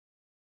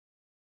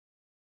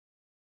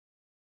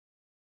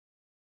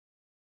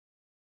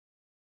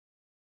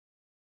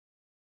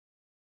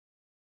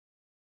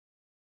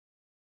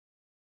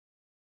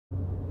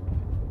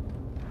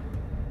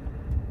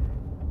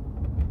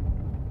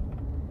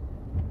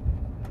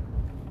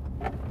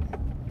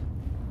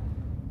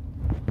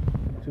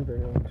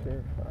231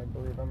 Chief. I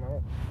believe I'm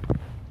out.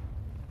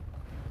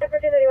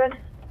 231.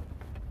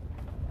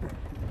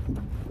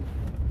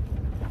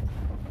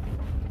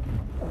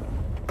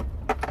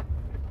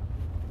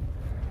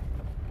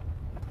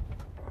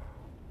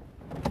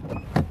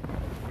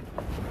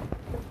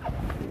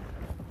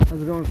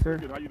 How's it going, sir?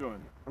 Good. How you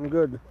doing? I'm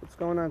good. What's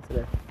going on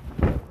today?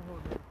 Let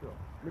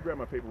me grab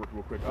my paperwork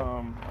real quick.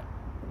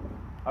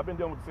 I've been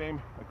dealing with the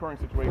same occurring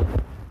situation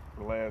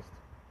for the last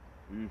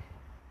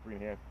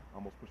 3.5,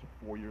 almost pushing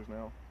 4 years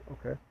now.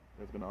 Okay.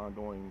 There's been an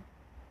ongoing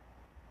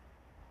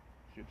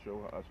shit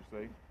show, I should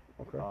say.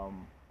 Okay.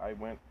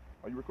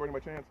 Are you recording by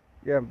chance?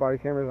 Yeah, body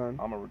camera's on.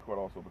 I'm gonna record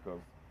also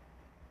because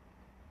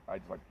I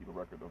just like to keep a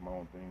record of my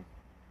own things.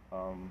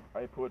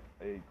 I put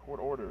a court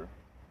order.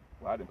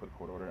 Well, I didn't put a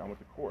court order. I went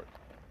to court.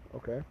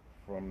 Okay.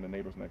 From the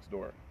neighbors next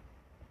door.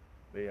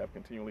 They have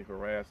continually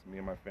harassed me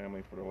and my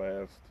family for the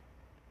last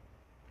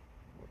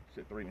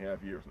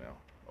 3.5 years now.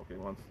 Okay,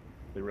 once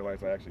they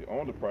realized I actually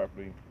owned the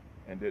property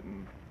and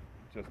didn't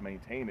just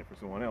maintain it for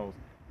someone else,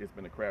 it's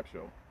been a crap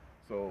show.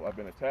 So I've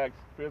been attacked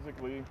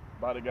physically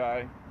by the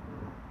guy.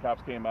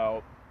 Cops came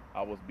out.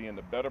 I was being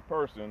the better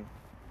person.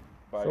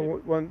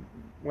 So when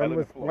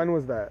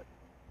was that?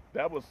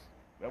 That was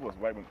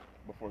right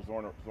before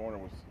Zorner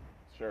was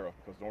sheriff,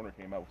 because Zorner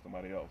came out with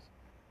somebody else.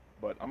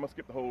 But I'm gonna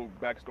skip the whole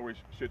backstory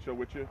shit show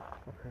with you.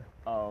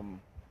 Okay.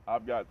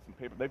 I've got some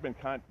paper.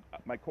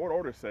 My court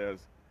order says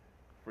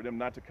for them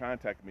not to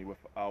contact me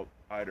without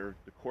either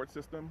the court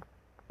system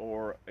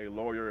or a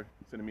lawyer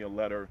sending me a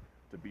letter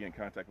to be in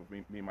contact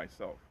with me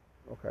myself.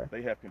 Okay.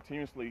 They have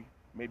continuously,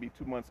 maybe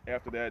 2 months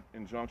after that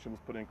injunction was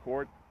put in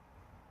court,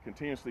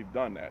 continuously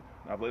done that.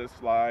 I've let it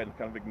slide and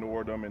kind of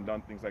ignored them and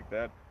done things like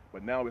that.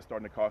 But now it's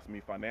starting to cost me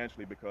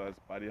financially, because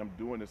by them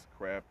doing this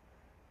crap,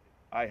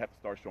 I have to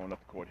start showing up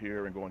to court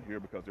here and going here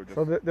because they're just.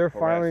 So they're harassing.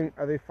 filing?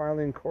 Are they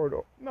filing court?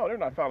 No, they're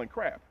not filing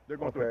crap. They're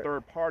going through a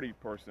third-party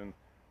person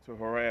to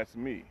harass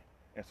me,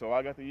 and so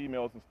I got the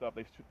emails and stuff.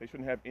 They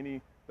shouldn't have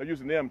any. They're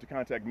using them to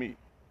contact me,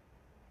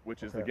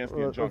 which is against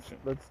the injunction.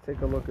 Let's take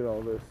a look at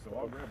all this. So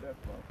I'll grab that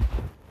stuff.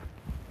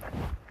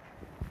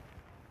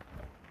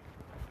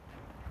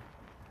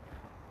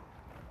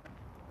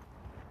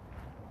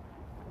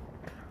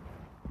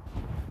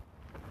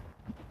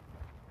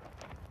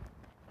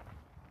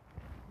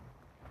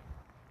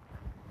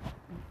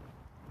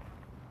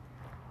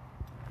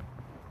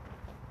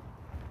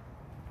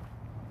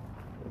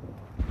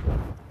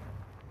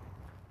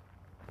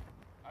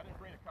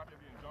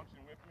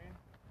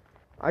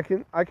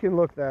 I can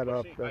look that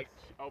up.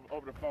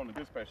 Over the phone, the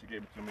dispatcher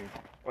gave it to me.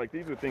 Like,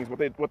 these are things.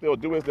 What they'll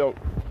do is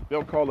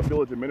they'll call the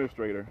village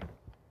administrator,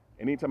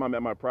 and anytime I'm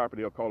at my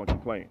property, they'll call and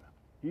complain.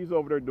 He's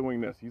over there doing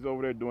this. He's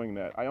over there doing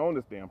that. I own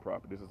this damn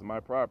property. This is my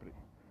property.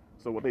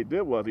 So what they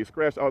did was they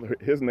scratched out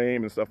his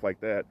name and stuff like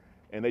that,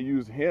 and they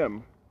used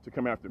him to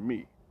come after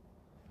me.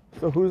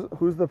 So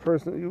who's the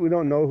person? We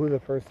don't know who the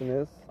person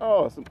is.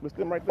 Oh, it's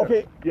them right there.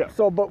 Okay. Yeah.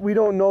 So, but we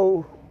don't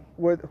know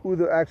who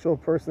the actual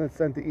person that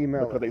sent the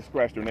email because they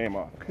scratched their name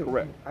off. Okay.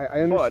 Correct. I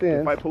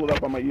understand. But if I pull it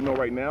up on my email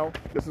right now,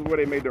 this is where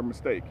they made their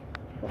mistake.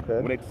 Okay.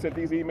 When they sent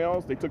these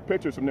emails, they took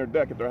pictures from their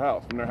deck at their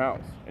house,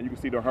 and you can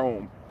see their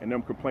home and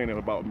them complaining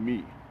about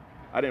me.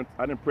 I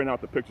didn't print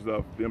out the pictures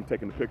of them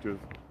taking the pictures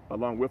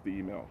along with the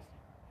emails.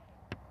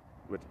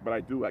 But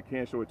I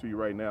can show it to you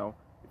right now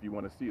if you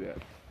want to see that.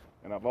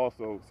 And I've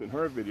also sent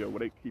her a video where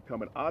they keep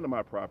coming onto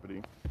my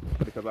property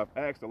because I've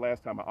asked the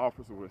last time an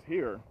officer was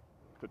here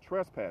to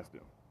trespass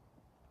them.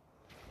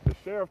 The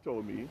sheriff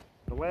told me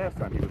the last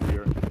time he was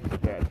here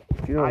that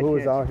do you know who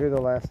was out here the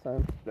last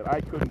time? That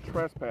I couldn't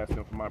trespass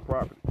him from my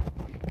property.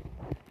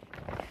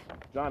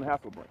 John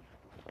Hasselbrink.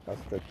 That's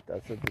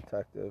a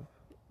detective.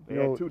 They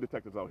had 2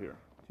 detectives out here.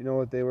 Do you know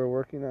what they were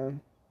working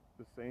on?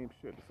 The same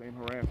shit, the same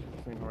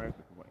harassment complaints.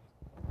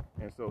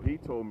 And so he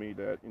told me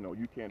that,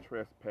 you can't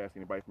trespass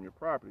anybody from your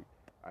property.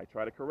 I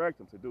tried to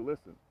correct him, said, dude,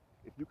 listen,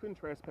 if you couldn't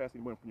trespass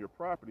anyone from your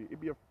property, it'd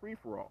be a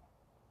free-for-all.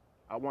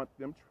 I want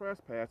them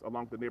trespass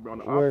along the neighbor on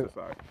the opposite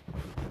side.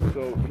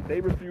 So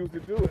they refused to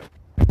do it.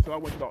 So I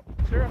went to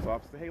the sheriff's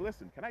office and said, hey,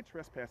 listen, can I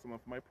trespass someone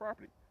from my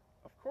property?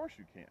 Of course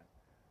you can.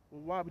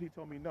 Well, why would he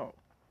tell me no?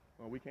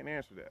 Well, we can't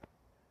answer that.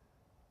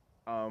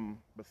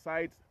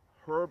 Besides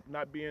Herb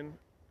not being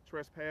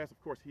trespassed, of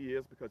course he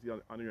is because he's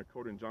under a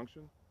court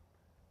injunction.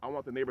 I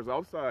want the neighbors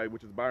outside,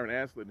 which is Byron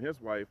Aslett and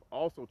his wife,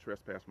 also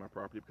trespass my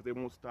property because they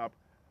won't stop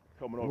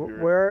coming over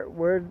here.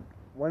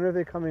 When are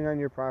they coming on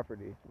your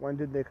property? When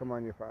did they come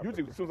on your property?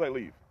 Usually as soon as I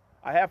leave.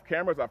 I have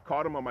cameras. I've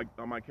caught them on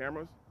my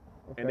cameras.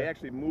 Okay. And they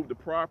actually moved the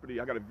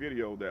property. I got a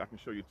video that I can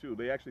show you too.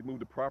 They actually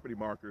moved the property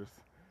markers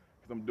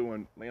because I'm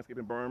doing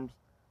landscaping berms,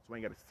 so I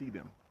ain't got to see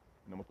them.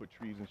 And I'm gonna put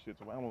trees and shit,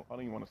 so I don't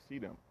even want to see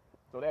them.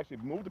 So they actually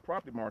moved the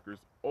property markers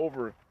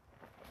over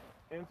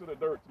into the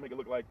dirt to make it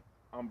look like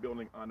I'm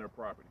building on their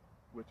property,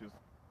 which is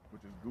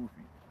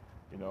goofy.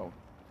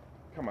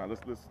 Come on,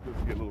 let's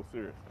get a little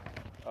serious.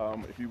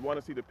 If you want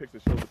to see the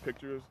pictures, show the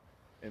pictures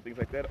and things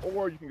like that,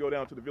 or you can go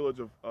down to the village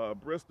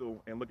of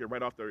Bristol and look at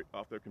right off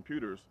their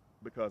computers,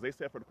 because they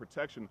said for the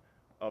protection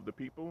of the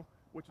people,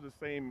 which is the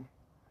same.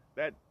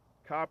 That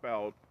cop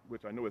out,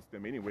 which I know it's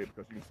them anyway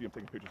because you can see them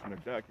taking pictures from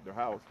their deck, their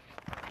house,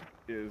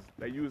 is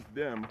they use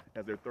them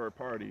as their third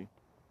party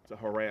to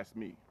harass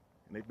me,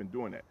 and they've been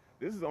doing that.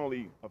 This is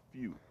only a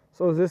few.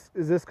 So is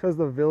this because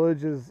the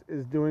village is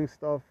doing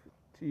stuff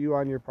to you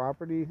on your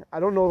property? I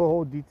don't know the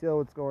whole detail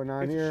what's going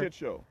on It's here. a shit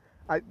show.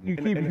 You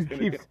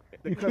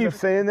Because keep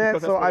saying that,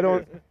 because so that's what I it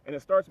don't. is. And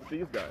it starts with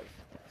these guys.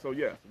 So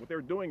yes, what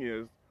they're doing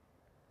is,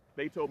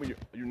 they told me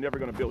you're never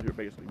going to build here.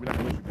 Basically, we're not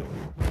going to let you build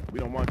here. We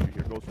don't want you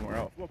here. Go somewhere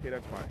else. Well, okay,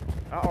 that's fine.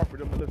 I offered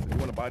them to listen. You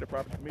want to buy the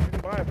property from me? You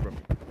can buy it from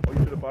me, or you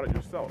should have bought it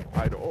yourself.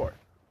 Either or.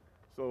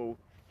 So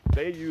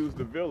they use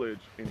the village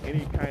in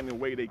any kind of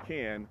way they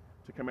can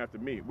to come after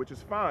me, which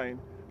is fine.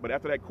 But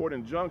after that court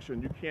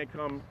injunction, you can't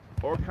come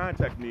or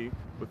contact me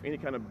with any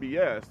kind of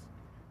BS,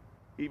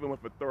 even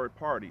with a third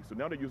party. So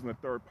now they're using a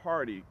third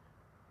party,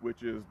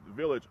 which is the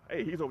village.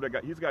 Hey, he's over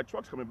there. He's got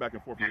trucks coming back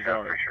and forth from his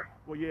yard.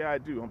 Well, yeah, I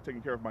do. I'm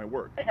taking care of my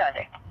work.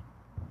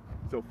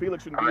 So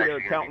Felix shouldn't be there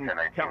counting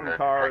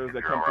cars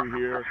that come through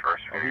here,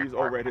 or he's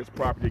over at his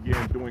property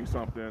again doing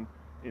something.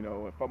 You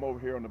know, if I'm over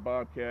here on the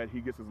Bobcat,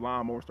 he gets his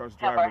lawnmower, starts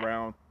driving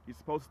around. He's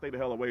supposed to stay the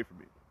hell away from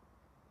me.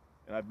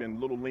 And I've been a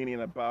little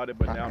lenient about it,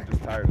 but now I'm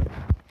just tired of it.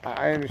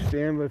 I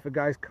understand, but if a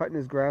guy's cutting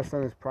his grass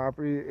on his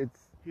property,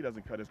 He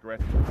doesn't cut his grass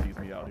until he sees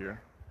me out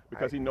here.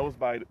 Because he knows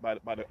by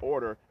the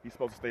order he's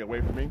supposed to stay away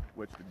from me,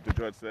 which the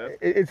judge says.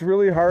 It's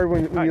really hard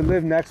when you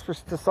live next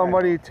to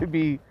somebody to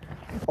be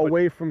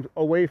away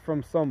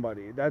from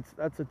somebody. That's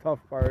a tough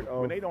part.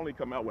 When they only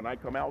come out when I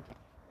come out,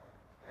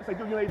 it's like,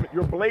 dude,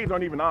 your blades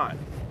aren't even on.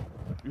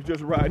 You're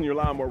just riding your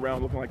lawnmower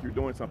around looking like you're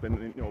doing something,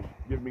 and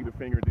giving me the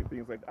finger and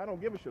things like that. I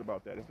don't give a shit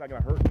about that. It's not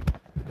gonna hurt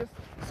me.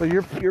 So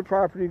your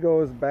property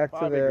goes back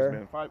to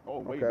there. 5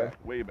 acres, man.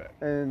 Way back.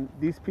 And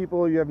these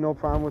people, you have no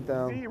problem with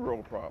them.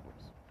 Zero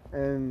problems.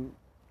 And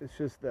it's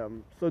just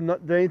them. So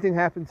did anything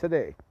happen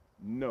today?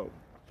 No.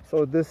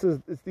 So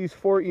it's these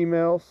 4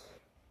 emails.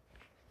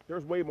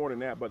 There's way more than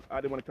that, but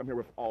I didn't want to come here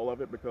with all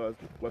of it because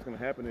what's going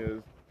to happen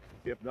is,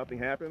 if nothing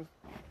happens,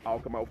 I'll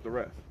come out with the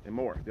rest and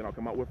more. Then I'll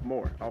come out with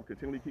more. I'll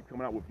continually keep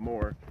coming out with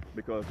more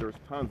because there's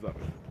tons of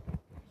it.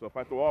 So if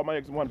I throw all my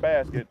eggs in one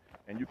basket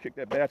and you kick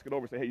that basket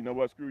over and say, hey, you know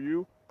what, screw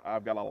you,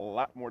 I've got a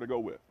lot more to go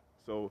with.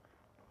 So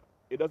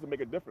it doesn't make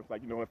a difference.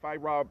 Like, if I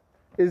rob...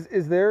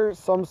 Is there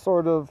some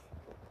sort of...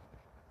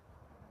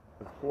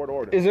 court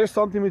order. Is there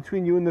something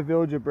between you and the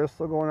village of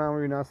Bristol going on where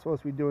you're not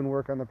supposed to be doing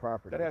work on the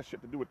property? That has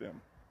shit to do with them.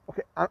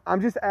 Okay,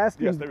 I'm just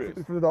asking. Yes, there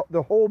is. For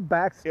the whole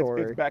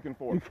backstory. It's back and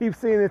forth. You keep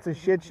saying it's a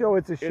shit show.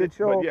 It's a shit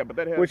show. But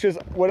that has, which is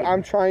what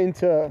I'm trying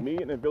to. Me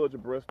and the village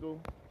of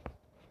Bristol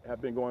have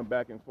been going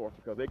back and forth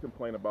because they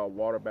complain about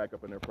water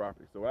backup in their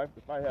property. So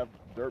if I have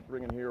dirt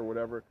bringing here or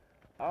whatever,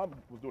 I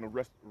was doing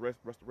a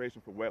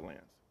restoration for wetlands.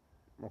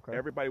 Okay.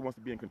 Everybody wants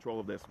to be in control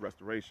of this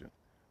restoration.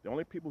 The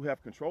only people who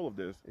have control of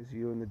this is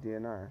you and the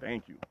DNR.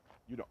 Thank you.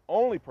 You're the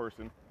only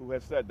person who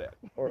has said that.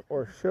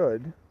 Or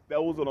should.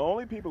 Those are the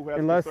only people who have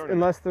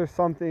unless there's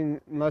something,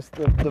 unless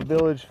the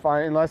village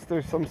unless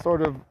there's some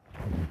sort of.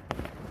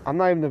 I'm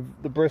not even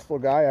the Bristol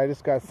guy. I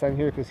just got sent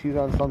here because he's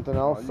on something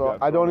else. So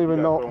I don't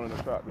even know.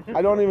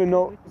 I don't even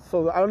know.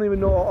 So I don't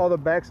even know all the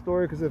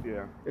backstory because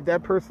if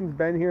that person's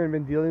been here and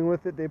been dealing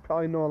with it, they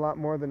probably know a lot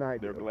more than I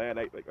do. They're glad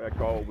I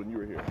called when you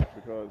were here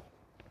because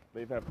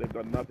they've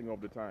done nothing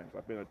over the times.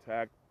 I've been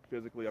attacked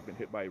physically. I've been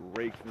hit by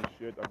rakes and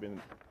shit.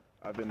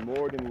 I've been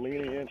more than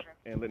lenient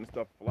and letting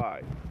stuff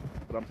fly.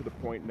 But I'm to the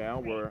point now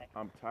where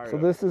I'm tired of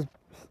it. So this is...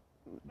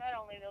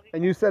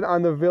 And you said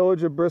on the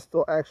Village of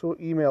Bristol actual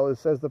email, it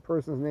says the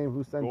person's name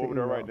who sent it. Go over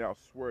there right now. I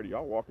swear to you.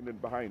 I'll walk in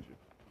behind you.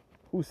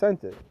 Who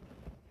sent it?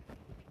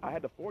 I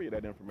had to forward you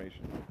that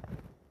information.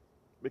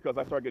 Because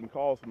I started getting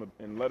calls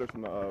and letters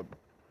from the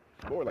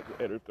board, like,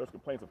 hey, there's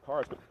complaints of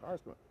cars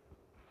going.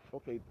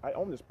 Okay, I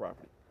own this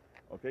property.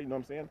 Okay, you know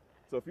what I'm saying?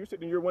 So if you're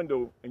sitting in your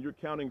window and you're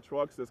counting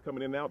trucks that's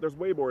coming in and out, there's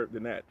way more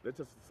than that. That's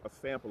just a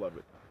sample of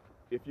it.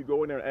 If you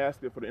go in there and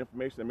ask it for the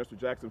information that Mr.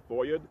 Jackson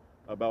FOIA'd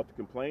about the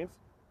complaints,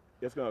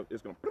 it's gonna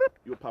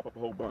you'll pop up a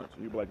whole bunch.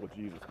 And you'll be like, well,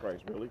 Jesus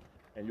Christ, really?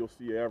 And you'll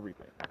see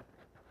everything.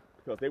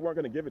 Because they weren't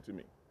gonna give it to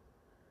me.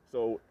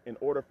 So in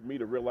order for me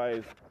to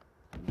realize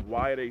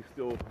why they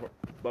still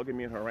bugging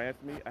me and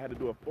harassing me, I had to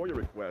do a FOIA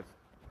request.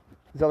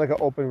 Is that like an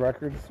open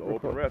records?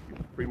 Open Rescue,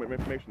 Freedom of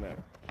Information Act.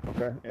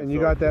 Okay. And you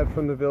got that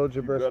from the Village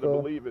of Bristol? You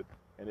gotta believe it.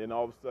 And then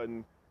all of a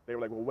sudden, they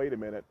were like, well, wait a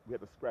minute. We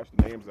have to scratch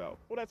the names out.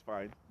 Well, that's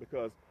fine,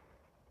 because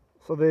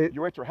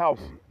you're at your house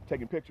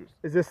taking pictures.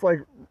 Is this like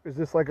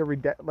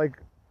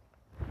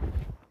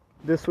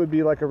this would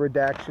be like a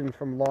redaction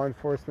from law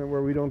enforcement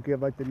where we don't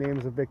give like the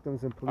names of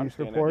victims and police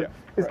reports?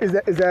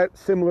 That, is that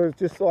similar,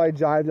 just so I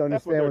jive to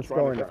understand what's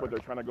going on? That's what they're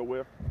trying to go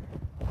with.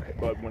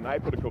 But when I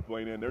put a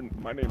complaint in,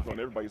 my name's on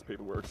everybody's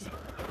paperwork.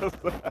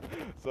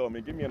 So I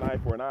mean, give me an eye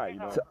for an eye, you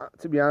know?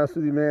 To be honest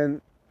with you, man,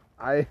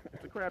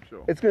 it's a crap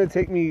show. It's going to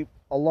take me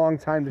a long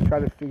time to try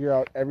to figure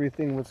out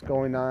everything what's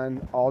going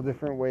on, all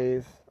different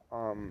ways.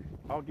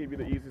 I'll give you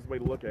the easiest way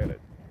to look at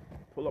it.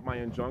 Pull up my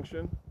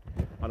injunction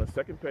on the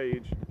second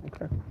page.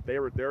 Okay.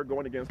 They're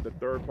going against the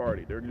third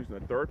party. They're using a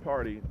third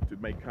party to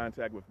make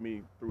contact with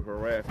me through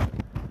harassment.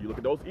 You look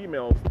at those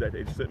emails that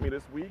they sent me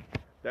this week.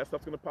 That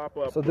stuff's gonna pop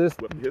up. So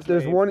with his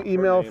there's names, one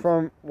email names.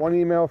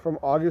 from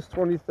August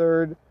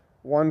 23rd,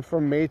 one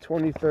from May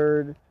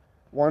 23rd,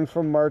 one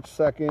from March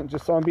 2nd,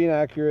 just so I'm being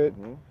accurate,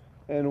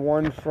 and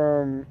one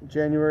from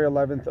January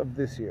 11th of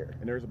this year.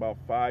 And there's about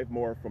 5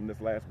 more from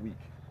this last week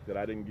that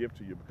I didn't give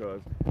to you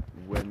because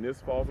when this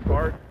falls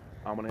apart,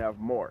 I'm gonna have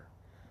more.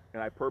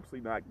 And I purposely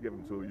not give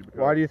them to you because.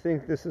 Why do you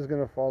think this is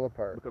gonna fall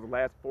apart? Because the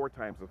last 4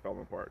 times it fell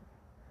apart.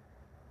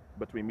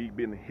 Between me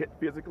being hit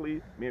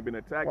physically, me being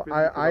attacked physically.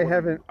 I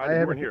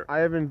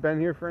haven't been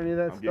here for any of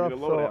that I'm stuff, giving you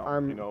the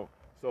lowdown, you know.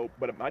 So,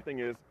 but my thing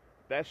is,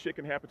 that shit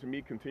can happen to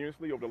me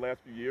continuously over the last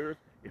few years.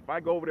 If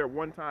I go over there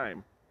one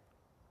time,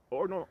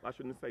 or no, I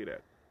shouldn't say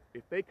that.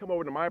 If they come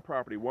over to my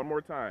property one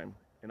more time,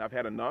 and I've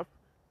had enough,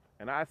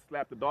 and I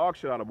slap the dog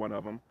shit out of one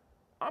of them,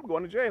 I'm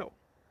going to jail.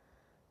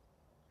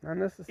 Not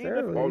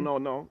necessarily.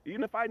 No.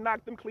 Even if I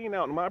knock them clean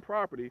out on my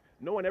property,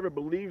 no one ever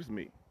believes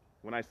me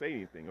when I say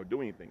anything or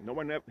do anything. No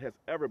one has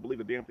ever believed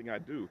the damn thing I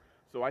do.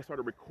 So I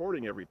started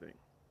recording everything.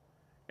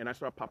 And I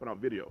started popping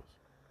out videos.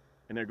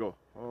 And they go,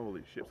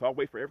 holy shit. So I'll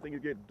wait for everything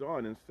to get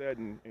done and said,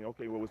 and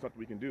okay, well, there's nothing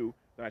we can do.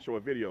 Then I show a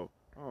video.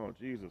 Oh,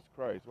 Jesus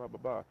Christ, blah, blah,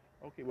 blah.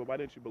 Okay, well, why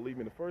didn't you believe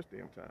me the first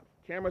damn time?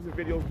 Cameras and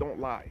videos don't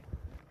lie.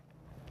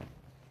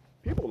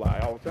 People lie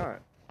all the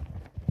time.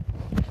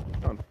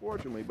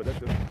 Unfortunately, but that's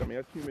just,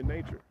 that's human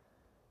nature.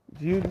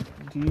 Do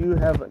you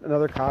have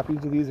another copy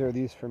of these, or are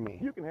these for me?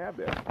 You can have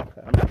that.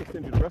 Okay. I can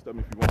send you the rest of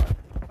them if you want.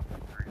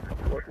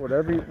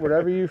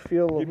 Whatever you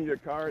feel. Give me your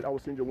card. I will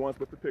send you ones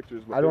with the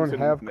pictures. I don't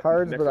have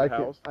cards, but I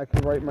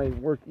can write my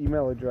work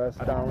email address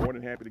down. I'm more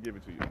than happy to give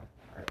it to you.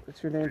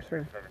 What's your name,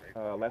 sir?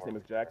 Last name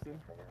is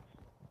Jackson.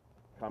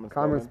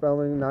 Common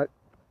spelling, not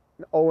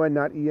O-N,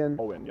 not E-N.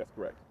 O-N, yes,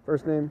 correct.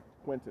 First name?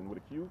 Quentin with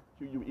a Q.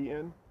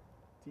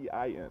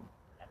 Q-U-E-N-T-I-N.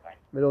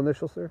 Middle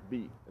initial, sir?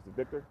 B. Is it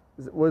Victor?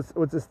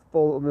 What's his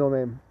full middle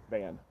name?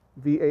 Van.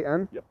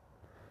 V-A-N? Yep.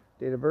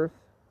 Date of birth?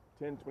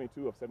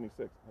 10/22 of 76.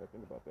 I had to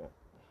think about that.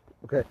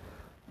 Okay.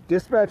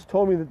 Dispatch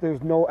told me that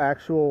there's no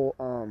actual,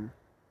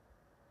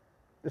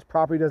 this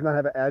property does not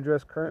have an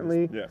address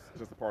currently. Yes, it's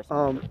just a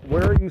parcel.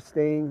 Where are you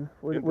staying?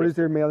 What is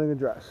your mailing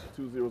address?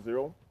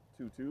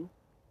 20022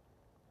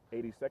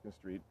 82nd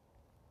Street.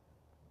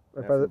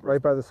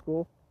 Right by the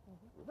school?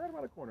 Right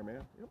around the corner,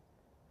 man. Yep.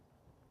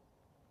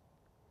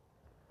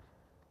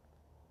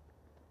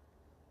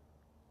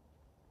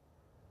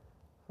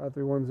 Five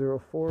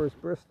 3104 is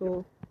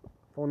Bristol. Yep.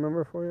 Phone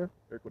number for you?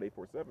 Air code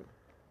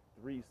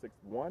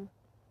 847-361-5225.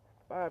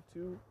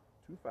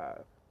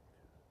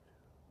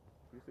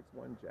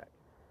 361 Jack.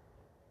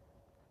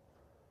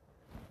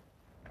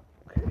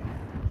 Okay.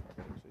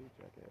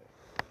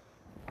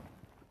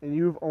 And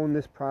you've owned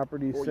this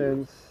property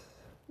since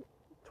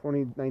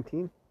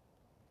 2019?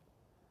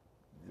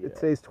 Yeah. It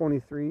says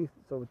 23,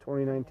 so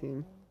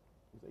 2019.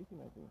 It's 18,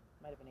 19.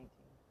 Might have been 18.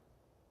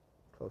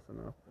 Close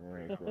enough.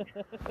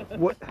 Yeah,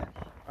 what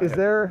is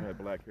there? I had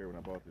black hair when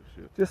I bought this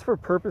shit. Just for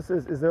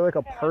purposes, is there like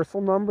a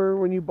parcel number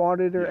when you bought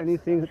it or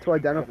anything to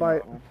identify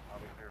it?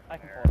 I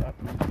can pull it up.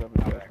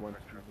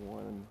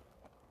 37-121.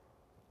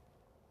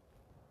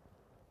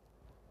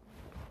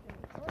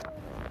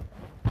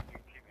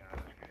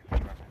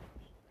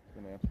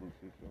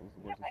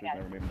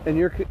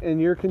 And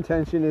your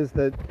contention is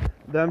that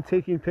them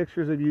taking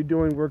pictures of you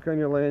doing work on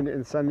your land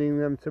and sending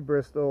them to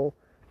Bristol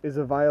is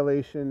a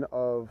violation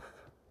of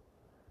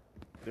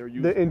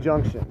the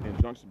injunction.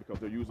 Because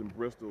they're using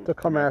Bristol to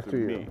come after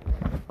you me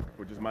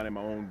for just minding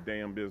my own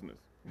damn business.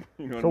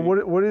 You know so what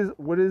I mean?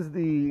 what is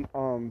the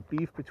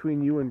beef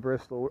between you and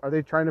Bristol? Are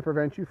they trying to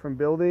prevent you from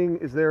building?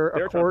 Is there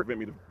a court? They're trying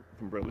to prevent me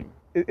from building.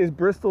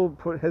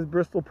 Has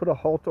Bristol put a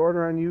halt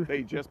order on you?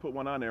 They just put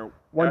one on there.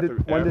 When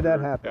did that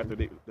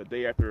happen? The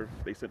day after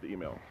they sent the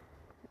email.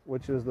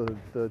 Which is the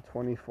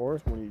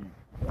 24th? Do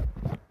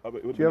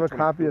you have a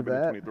copy of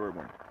that? The 23rd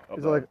one.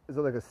 Is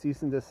it like a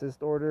cease and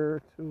desist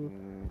order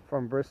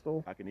from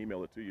Bristol? I can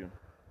email it to you.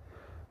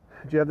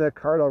 Do you have that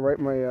card? I'll write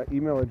my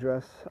email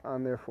address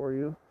on there for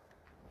you.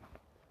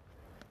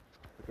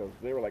 Because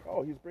they were like,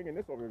 oh, he's bringing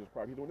this over to this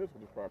property. He's doing this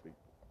with this property.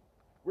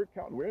 We're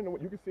counting. We're in the.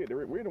 You can see it.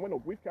 We're in the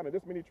window. We've counted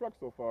this many trucks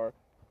so far,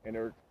 and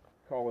they're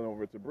calling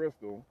over to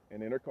Bristol,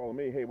 and then they're calling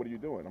me. Hey, what are you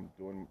doing? I'm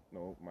doing,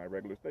 my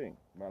regular thing.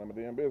 Minding my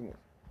damn business.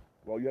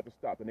 Well, you have to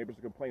stop. The neighbors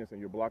are complaining, saying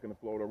you're blocking the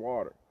flow of their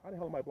water. How the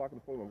hell am I blocking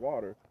the flow of the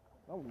water?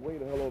 I'm way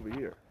the hell over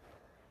here.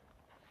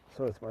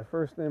 So it's my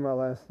first name, my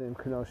last name,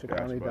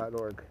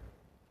 KenoshaCounty.org.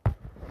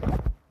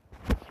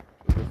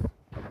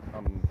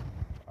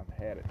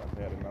 I've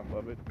had enough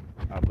of it.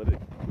 I've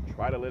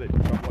try to let it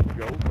somewhat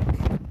go,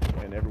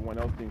 and everyone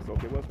else thinks,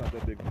 okay, well, it's not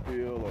that big a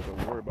deal, or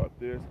don't worry about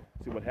this.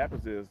 See, what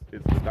happens is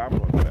it's a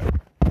domino effect.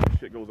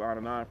 Shit goes on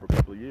and on for a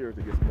couple of years.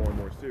 It gets more and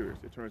more serious.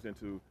 It turns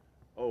into,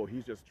 oh,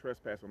 he's just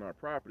trespassing on our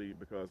property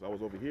because I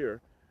was over here.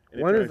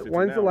 And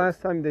when's the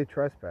last time they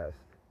trespassed?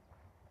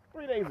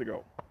 3 days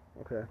ago.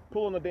 Okay.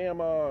 Pulling the damn.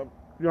 You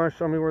want to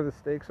show me where the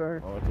stakes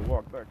are? Oh, it's a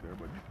walk back there,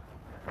 but.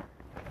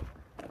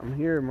 I'm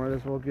here. Might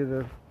as well get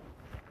a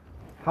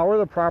How are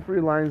the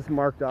property lines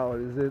marked out?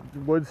 Is it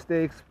wood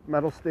stakes,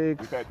 metal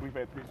stakes? We've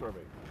had 3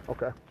 surveys.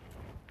 Okay.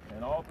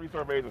 And all 3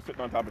 surveys are sitting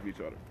on top of each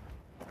other.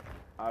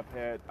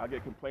 I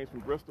get complaints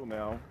from Bristol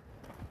now,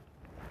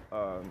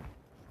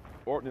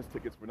 ordinance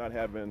tickets for not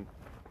having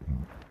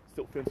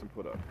silt fencing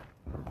put up.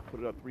 Put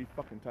it up 3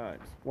 fucking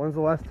times. When's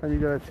the last time you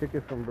got a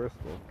ticket from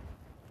Bristol?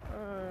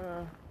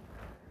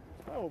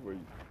 It's not over. I'm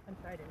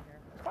sorry, I didn't hear.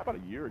 It's about a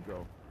year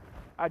ago.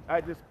 I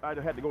had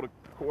to go to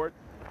court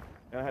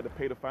and I had to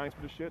pay the fines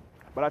for the shit.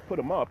 But I put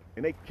them up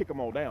and they kick them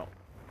all down.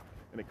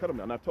 And they cut them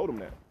down. And I told them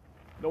that.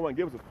 No one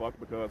gives a fuck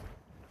because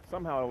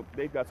somehow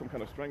they've got some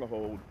kind of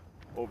stranglehold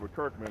over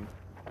Kirkman.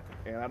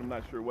 And I'm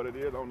not sure what it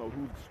is. I don't know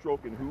who's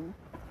stroking who.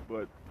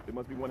 But it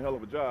must be one hell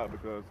of a job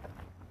because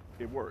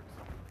it works.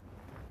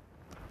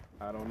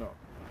 I don't know.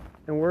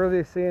 And where are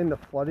they saying the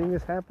flooding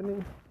is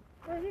happening?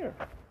 Right here.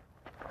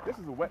 This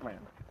is a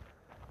wetland.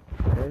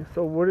 Okay,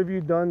 so what have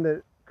you done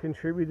that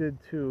contributed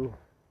to...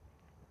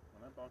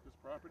 When I bought this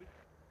property,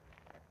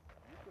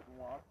 you couldn't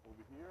walk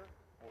over here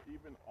or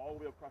even all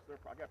the way across there.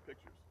 I got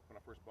pictures when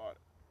I first bought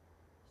it.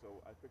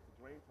 So I fixed the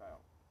drain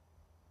tile.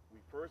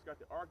 We first got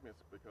the arguments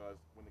because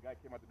when the guy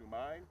came out to do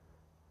mine,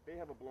 they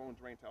have a blown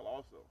drain tile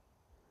also.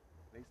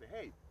 And they say,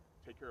 hey,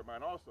 take care of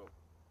mine also.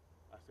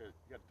 I said,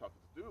 you got to talk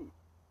to this dude.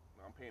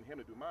 Now I'm paying him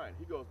to do mine.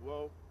 He goes,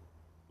 well,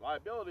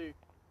 liability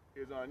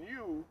is on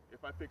you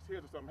if I fix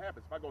his or something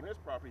happens. If I go on his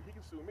property, he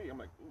can sue me.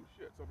 I'm like, ooh,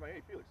 shit. So I'm like,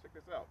 hey, Felix, check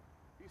this out.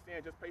 He's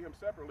saying just pay him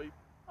separately.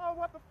 Oh,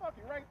 what the fuck?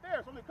 You're right there.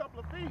 It's only a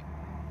couple of feet.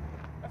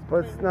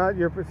 But it's not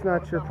your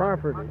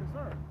property.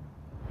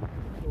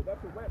 So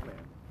that's a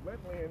wetland.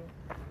 Wetland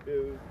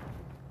is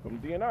from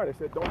DNR. They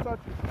said don't touch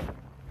it.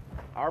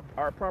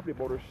 Our property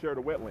voters share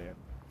the wetland.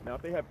 Now,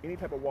 if they have any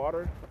type of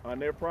water on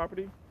their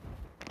property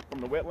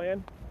from the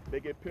wetland, they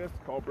get pissed,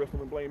 call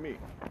Bristol, and blame me.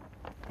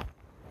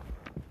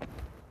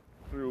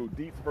 Through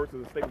Dietz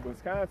versus the state of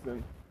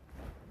Wisconsin,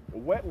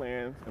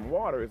 wetlands and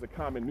water is a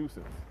common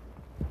nuisance.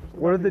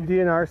 What did the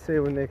DNR say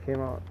when they came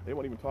out? They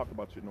won't even talk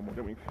about shit no more.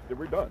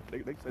 We're done.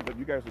 They said that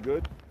you guys are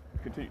good.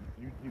 Continue.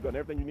 You done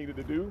everything you needed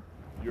to do.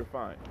 You're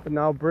fine. But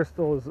now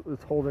Bristol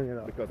is holding it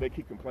up. Because they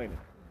keep complaining.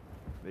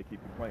 They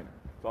keep complaining.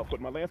 So I put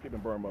my landscaping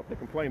berm up. They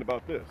complained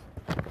about this.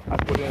 I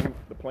put in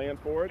the plans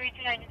for it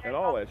and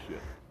all that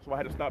shit. So I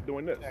had to stop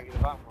doing this.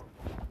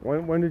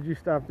 When did you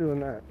stop doing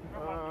that?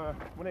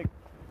 When they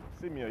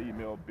send me an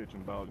email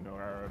bitching about,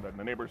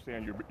 the neighbors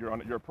saying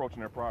you're approaching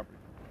their property.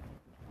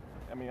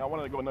 I mean, I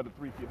wanted to go another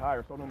 3 feet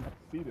higher so I don't have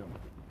to see them.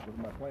 This is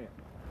my plan.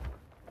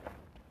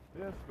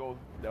 This goes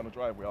down the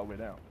driveway all the way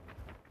down.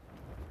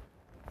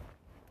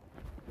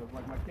 Just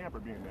like my camper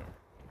being there.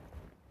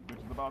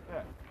 Bitches about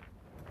that.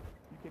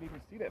 You can't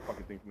even see that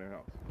fucking thing from their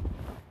house.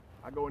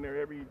 I go in there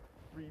every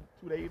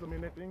 2 days. I'm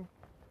in that thing.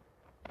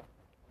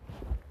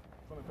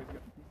 Some of the places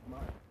got some peace of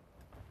mind.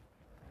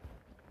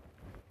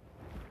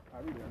 I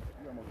read it.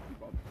 You almost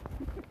keep up.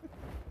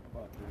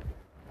 About this.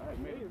 I had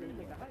made a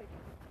video.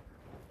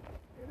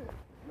 It is.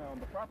 Now,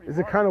 the property Is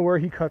it kind of where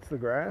he cuts the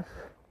grass?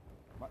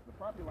 The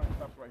property line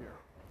stops right here.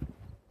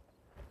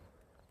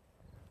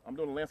 I'm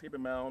doing a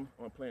landscaping mound.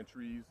 I'm planting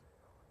trees.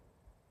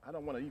 I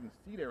don't want to even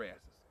see their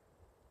asses.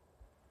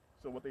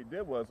 So what they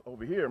did was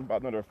over here,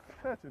 about another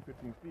 10,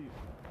 15 feet,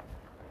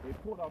 they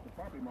pulled out the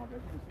property marker.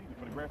 As you can see,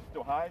 when the grass is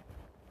still high,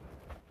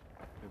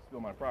 it's still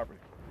my property.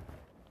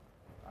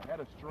 I had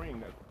a string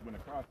that went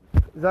across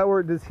it. Is that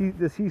where does he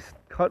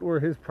cut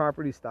where his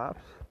property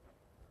stops?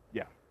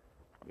 Yeah.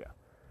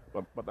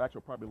 But the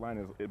actual property line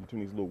is in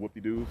between these little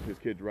whoopty-doos. His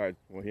kid rides,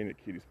 well, he ain't a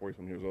kid, he's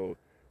 40-some years old,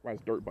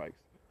 rides dirt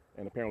bikes.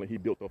 And apparently he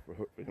built up for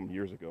him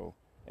years ago.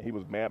 And he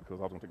was mad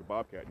because I was going to take a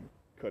Bobcat and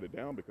cut it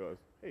down because,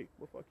 hey,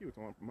 well, fuck you, it's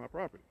on my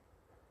property.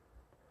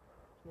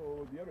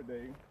 So the other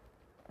day,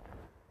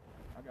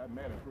 I got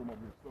mad and threw them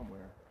over here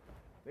somewhere.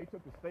 They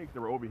took the stakes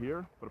that were over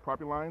here for the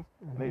property lines,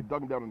 and they dug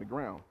them down in the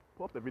ground.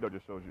 Pull up that video I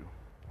just showed you.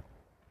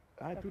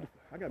 I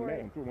got mad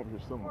and threw them over here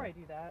somewhere. Before I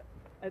do that,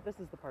 this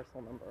is the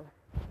parcel number.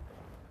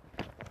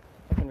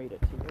 I can read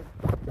it to you.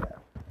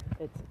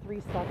 It's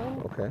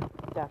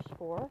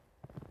 37-4-1-363-0322.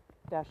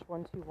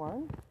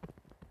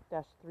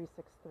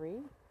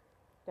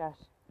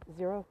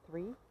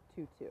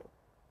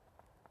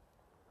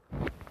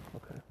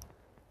 Okay.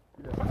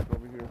 See that house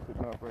over here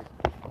sitting out right?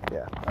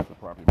 Yeah. That's a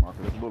property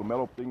marker. There's a little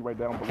metal thing right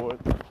down below it.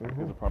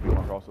 There's a property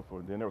marker also for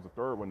it. Then there was a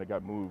third one that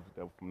got moved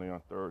that was from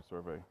the third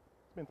survey.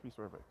 It's been 3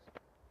 surveys.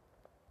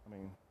 I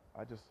mean,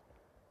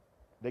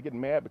 they get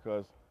mad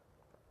because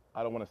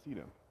I don't want to see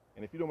them.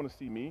 And if you don't want to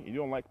see me and you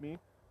don't like me,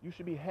 you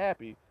should be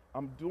happy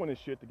I'm doing this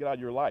shit to get out of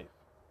your life.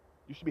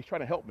 You should be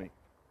trying to help me.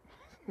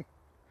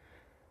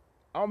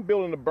 I'm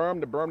building a berm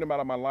to berm them out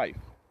of my life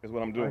is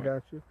what I'm doing. I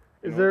got you.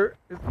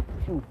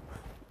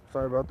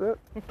 Sorry about that.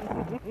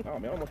 No,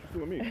 man, I don't want you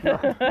suing me.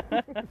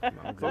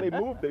 So they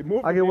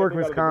moved I can work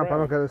with comp. I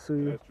don't gotta sue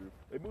you. That's true.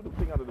 They moved the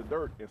thing out of the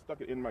dirt and stuck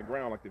it in my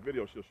ground like the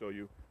video she'll show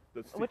you.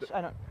 Which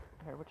video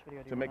do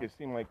you to make it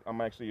seem like I'm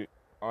actually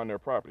on their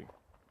property.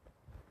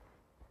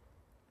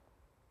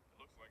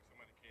 Looks like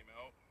somebody came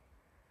out,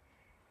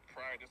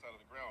 pried this out of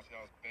the ground. See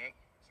how it's bent?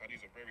 how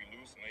these are very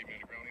loose and not even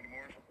in the ground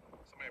anymore.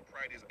 Somebody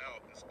pried these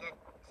out and stuck.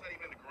 It's not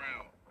even in the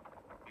ground.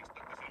 They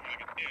stuck this in here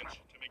like an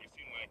inch to make it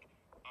seem like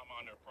I'm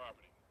on their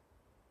property.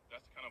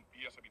 That's the kind of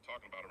BS I be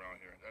talking about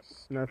around here.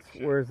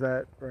 Where's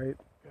that, right?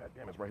 God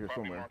damn, it's right here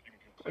somewhere.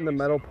 In the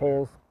metal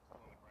poles.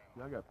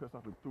 Yeah, I got pissed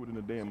off and threw it in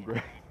the damn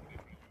grave.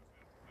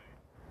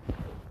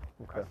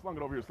 Okay. I slung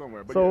it over here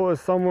somewhere. But so yeah, it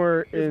was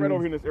somewhere it's in. right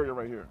over here in this area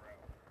right here.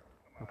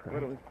 Okay.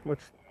 Right over, Which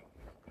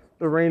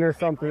the rain or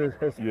something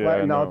has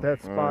flattened out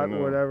that spot,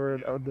 know. whatever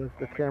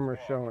the camera's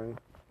showing.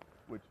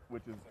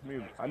 Which is, to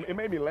me, it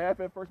made me laugh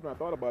at first when I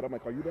thought about it. I'm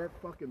like, are you that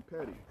fucking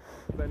petty?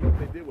 Because I know what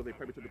they did was they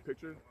probably took a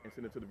picture and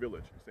sent it to the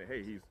village and say,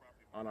 hey, he's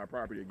on our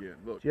property again.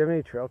 Look. Do you have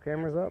any trail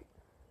cameras up?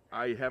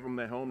 I have them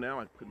at home now.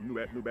 I put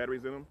new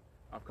batteries in them.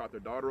 I've caught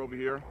their daughter over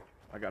here.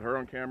 I got her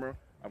on camera.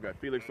 I've got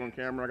Felix on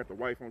camera. I got the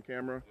wife on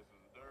camera.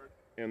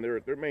 And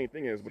their main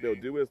thing is, what they'll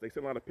do is they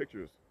send a lot of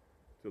pictures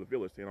to the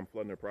village saying I'm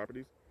flooding their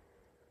properties.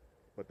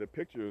 But the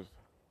pictures,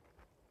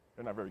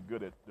 they're not very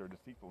good at their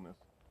deceitfulness.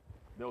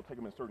 They'll take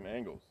them in certain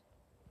angles.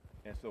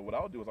 And so what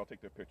I'll do is I'll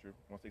take their picture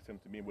once they send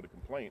it to me with a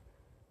complaint,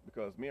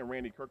 because me and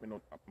Randy Kirkman,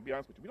 I'll be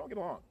honest with you, we don't get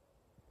along.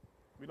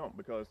 We don't,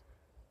 because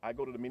I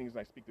go to the meetings and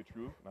I speak the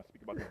truth, and I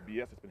speak about this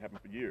BS that's been happening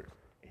for years.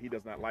 And he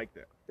does not like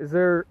that. Is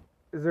there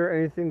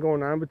anything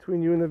going on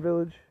between you and the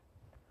village?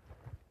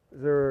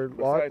 Is there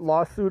a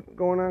lawsuit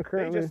going on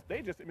currently?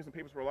 They just sent me some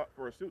papers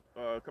for a suit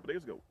a couple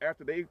days ago.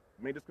 After they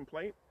made this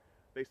complaint,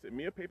 they sent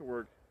me a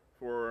paperwork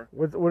for...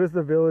 What is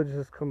the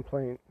village's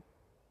complaint?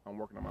 I'm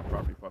working on my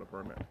property for the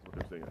permit, is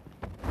what they're saying.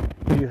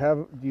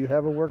 Do you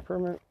have a work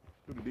permit?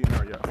 Through the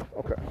DNR, yeah.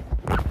 Okay.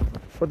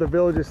 But the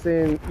village is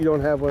saying you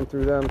don't have one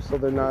through them, so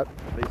they're not...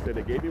 They said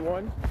they gave me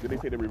one, then they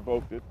said they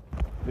revoked it,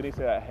 then they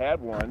said I had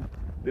one,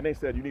 then they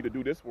said you need to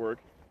do this work,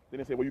 then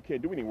they said, well, you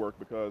can't do any work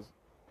because...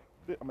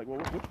 I'm like, well,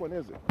 which one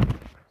is it?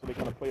 So they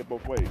kind of play it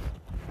both ways.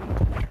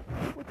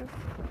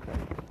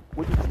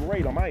 Which is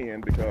great on my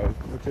end because...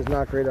 Which is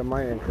not great on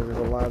my end because there's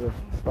a lot of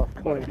stuff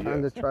going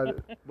on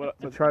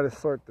to try to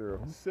sort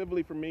through.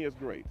 Civilly for me is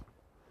great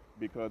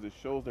because it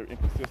shows their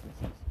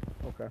inconsistencies.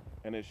 Okay.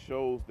 And it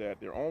shows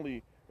that they're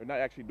not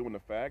actually doing the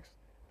facts.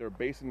 They're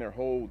basing their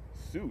whole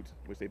suit,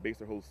 which they base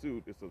their whole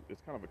suit,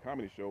 it's kind of a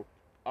comedy show,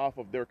 off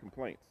of their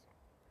complaints.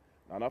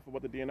 Now, enough of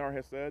what the DNR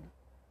has said,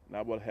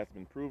 not what has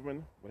been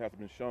proven, what has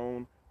been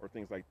shown, or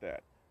things like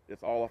that.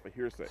 It's all off of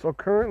hearsay. So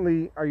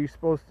currently, are you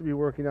supposed to be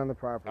working on the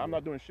property? I'm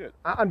not doing shit.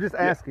 I'm just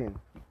asking.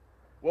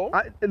 Well,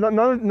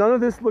 none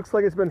of this looks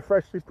like it's been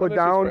freshly put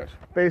down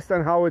based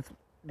on how it's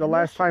the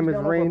last time it's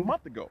rained. A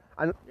month ago.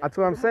 That's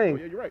what I'm saying.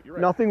 Yeah, you're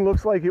right. Nothing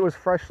looks like it was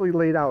freshly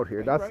laid out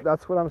here.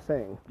 That's what I'm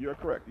saying. You're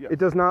correct. Yes. It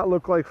does not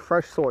look like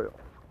fresh soil.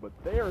 But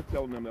they are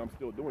telling them that I'm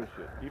still doing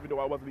shit, even though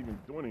I wasn't even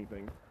doing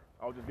anything.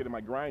 I was just getting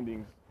my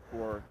grindings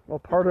for. Well,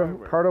 part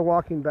of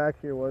walking back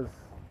here was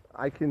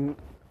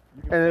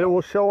and it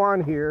will show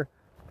on here.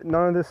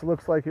 None of this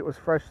looks like it was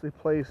freshly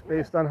placed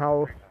based on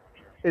how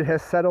it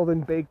has settled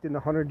and baked in the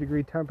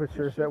 100-degree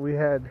temperatures that we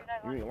had.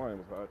 You ain't lying, it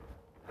was hot.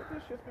 But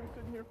this shit's been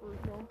sitting here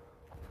for,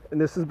 And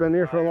this has been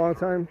here for a long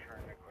time?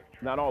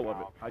 Not all of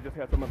it. I just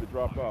had some of it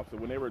dropped off. So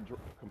when they were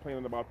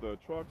complaining about the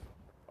trucks,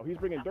 oh, he's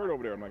bringing dirt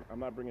over there. I'm like, I'm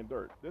not bringing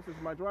dirt. This is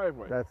my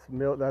driveway.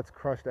 That's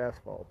crushed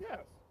asphalt.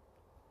 Yes.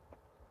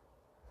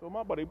 So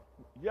my buddy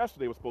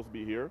yesterday was supposed to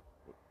be here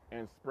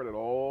and spread it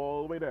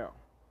all the way down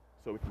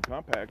so we can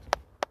compact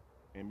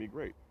and be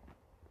great.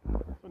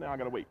 So now I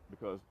gotta wait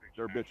because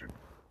they're bitching.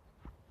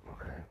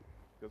 Okay.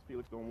 Because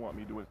Felix don't want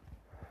me doing.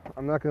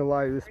 I'm not gonna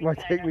lie, this might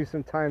take me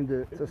some time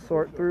to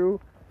sort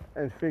through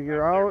and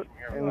figure out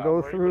and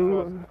go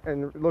through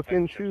and look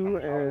into,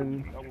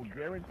 and I will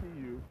guarantee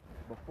you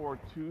before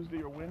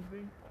Tuesday or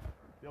Wednesday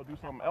they'll do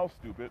something else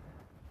stupid.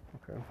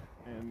 Okay.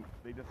 And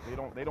they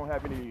don't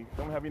have any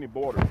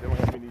borders. They don't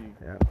have any.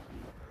 Yeah.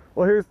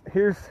 Well,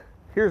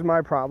 here's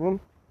my problem.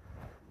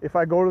 If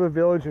I go to the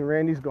village and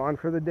Randy's gone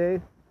for the day,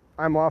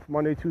 I'm off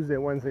Monday, Tuesday,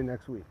 Wednesday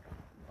next week.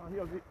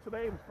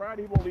 Today,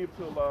 Friday, he won't leave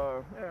till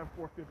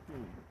 4:15.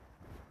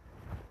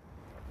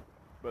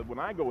 But when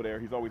I go there,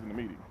 he's always in the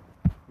meeting.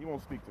 He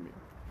won't speak to me.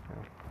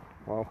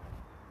 Well,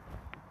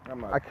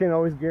 I can't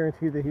always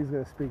guarantee that he's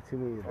going to speak to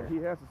me either. Well,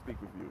 he has to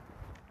speak with you.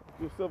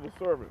 You're a civil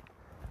servant.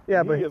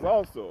 Yeah, but he is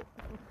also.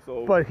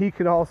 So. But he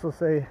could also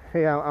say,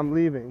 "Hey, I'm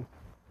leaving,"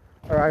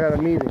 or "I got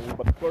a meeting."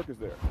 But the clerk is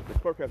there. The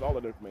clerk has all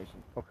that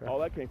information. Okay. All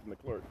that came from the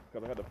clerk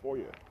because I had the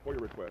FOIA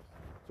request.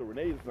 So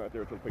Renee's not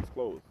there until the place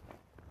closed.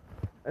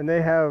 And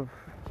they have.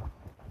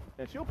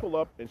 And she'll pull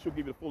up and she'll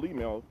give you the full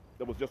email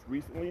that was just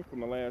recently from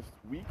the last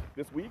week,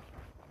 this week,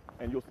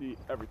 and you'll see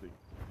everything.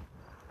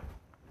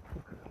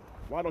 Okay.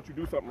 Why don't you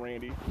do something,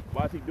 Randy?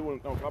 Why is he doing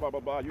blah, blah, blah,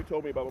 blah? You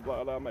told me blah, blah,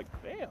 blah, blah. I'm like,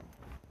 damn,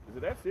 is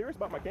it that serious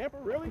about my camper?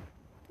 Really?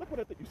 Look what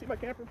I think. You see my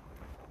camper?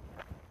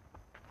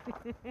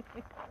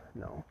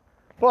 No.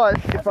 But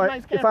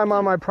if I'm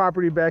on my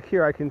property back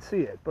here, I can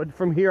see it. But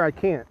from here, I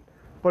can't.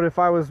 But if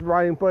I was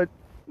riding,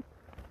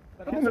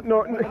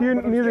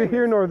 neither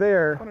here nor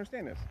there. I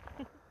understand this.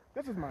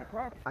 This is my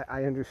property.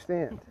 I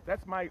understand.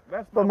 That's my.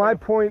 But my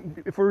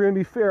point, if we're going to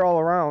be fair all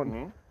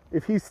around,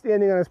 If he's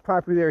standing on his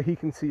property there, he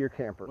can see your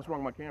camper. What's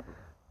wrong with my camper?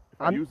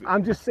 If I use it.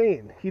 I'm just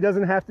saying, he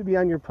doesn't have to be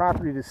on your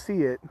property to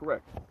see it.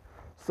 Correct.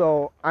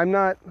 So I'm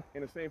not.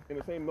 In the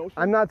same notion.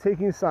 I'm not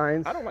taking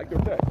signs. I don't like their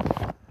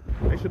text.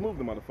 They should move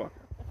the motherfucker.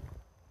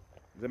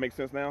 Does that make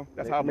sense now?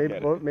 That's how I look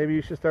at it. Maybe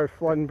you should start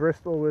flooding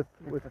Bristol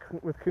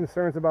with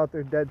concerns about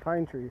their dead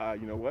pine trees.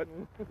 You know what?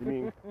 You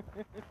mean,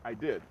 I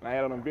did. And I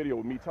had it on video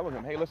with me telling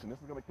him, hey, listen, this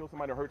is going to kill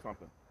somebody or hurt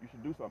something. You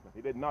should do something.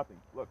 He did nothing.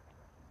 Look.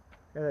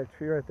 Yeah, that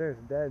tree right there is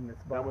dead, and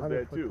it's about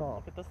 100 foot tall.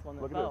 Look at this one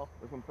that Look fell.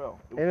 at this. This one fell.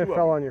 And it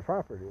fell on your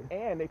property.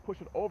 And they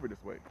push it over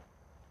this way.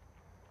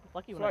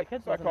 Lucky when our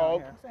kids I wasn't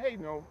called. out here. I said, hey,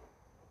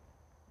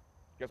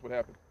 guess what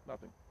happened?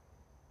 Nothing.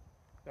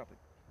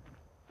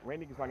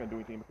 Randy is not going to do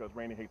anything because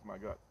Randy hates my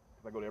guts.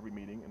 Because I go to every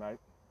meeting and I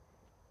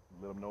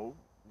let them know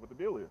what the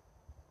deal is.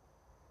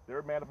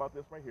 They're mad about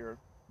this right here.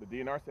 The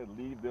DNR said,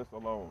 leave this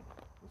alone.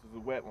 This is a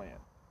wetland.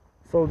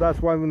 So that's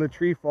why when the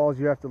tree falls,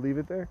 you have to leave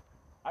it there?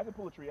 I can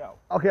pull the tree out.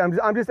 Okay,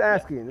 I'm just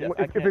asking. Yes,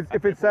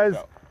 if it says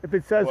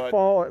But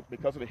fall,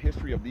 because of the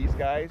history of these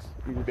guys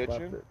You just left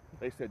bitching, it.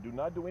 they said do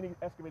not do any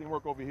excavating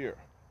work over here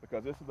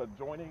because this is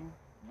adjoining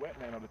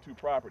wetland of the two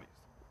properties.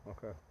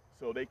 okay.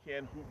 So they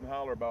can hoot and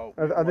holler about.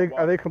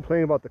 Are they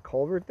complaining about the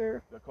culvert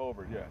there, The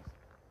culvert? Yes.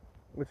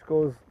 which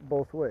goes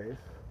both ways?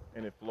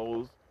 And it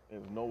flows.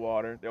 And there's no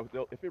water. They'll,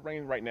 if it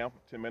rains right now for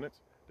 10 minutes,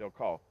 they'll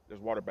call.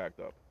 There's water backed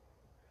up.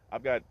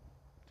 I've got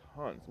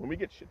tons. When we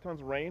get shit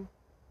tons of rain,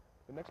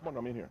 the next morning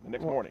I'm in here. The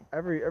next morning.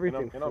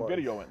 Everything. And I'm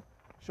videoing,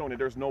 showing that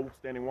there's no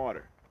standing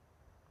water.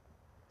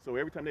 So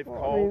every time they've Well,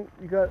 called, I mean,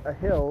 you got a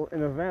hill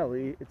and a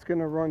valley. It's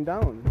gonna run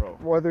down. Bro.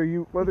 Whether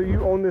you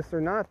own this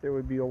or not, there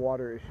would be a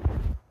water issue.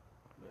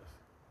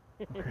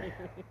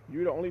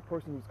 you're the only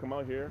person who's come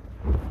out here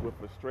with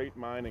a straight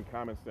mind and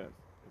common sense.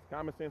 Because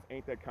common sense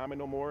ain't that common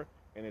no more,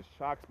 and it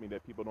shocks me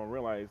that people don't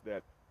realize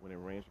that when it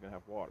rains, you're gonna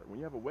have water. When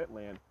you have a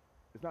wetland,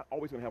 it's not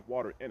always gonna have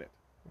water in it,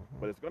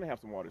 but it's gonna have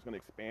some water. It's gonna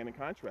expand and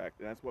contract,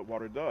 and that's what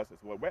water does.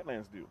 That's what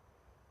wetlands do.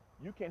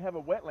 You can't have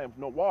a wetland with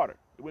no water.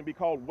 It wouldn't be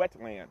called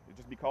wetland. It'd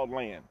just be called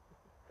land.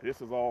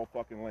 This is all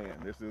fucking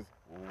land. This is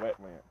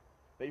wetland.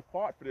 They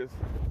fought for this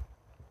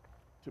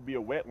to be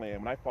a wetland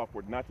when I fought for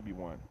it not to be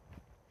one.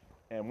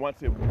 And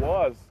once it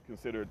was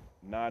considered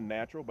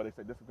non-natural, but they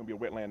said this is going to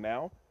be a wetland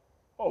now,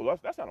 oh,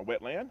 that's not a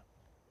wetland.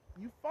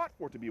 You fought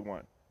for it to be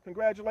one.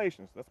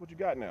 Congratulations. That's what you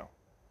got now.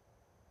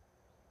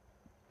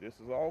 This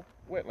is all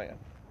wetland.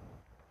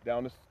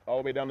 Down this, all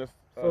the way down this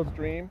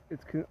stream.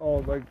 It's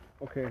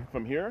okay.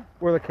 From here,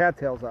 Where the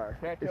cattails are.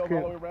 cattails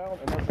all the way around,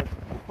 and there's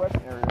a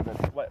depression area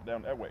that's flat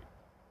down that way.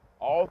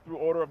 All through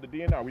order of the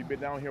DNR. We've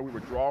been down here. We were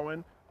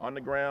drawing on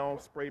the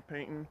ground, spray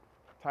painting.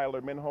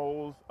 Tyler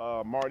Minholz,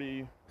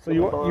 Marty. So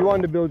you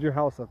wanted to build your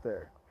house up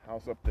there.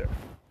 House up there.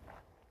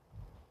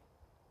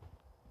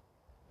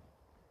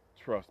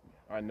 Trust me,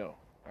 I know.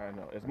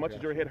 As much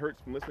as your head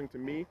hurts from listening to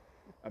me,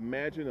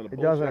 imagine the bullshit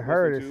It doesn't I've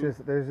hurt. listened It's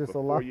to just there's just for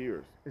a lot. 4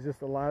 years. It's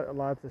just a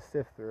lot to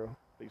sift through.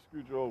 They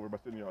screwed you over by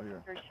sitting y'all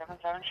here.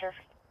 377, Sheriff.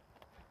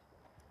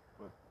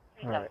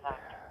 All right.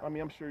 I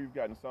mean, I'm sure you've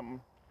gotten something,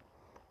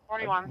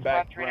 41,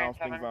 background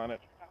things on it,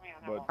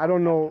 but I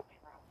don't know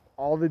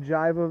all the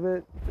jive of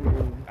it. I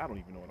mean, I don't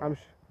even know what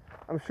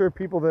I'm sure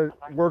people that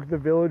work the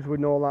village would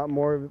know a lot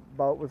more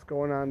about what's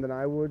going on than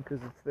I would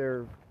because it's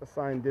their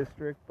assigned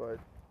district. But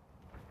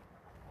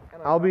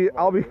I'll be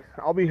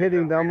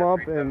hitting them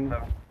up and.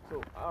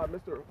 So,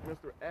 Mr.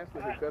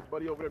 Ashley, his best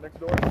buddy over there next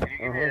door.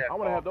 I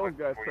want to have those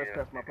guys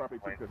trespass my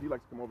property too because he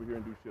likes to come over here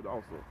and do shit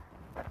also.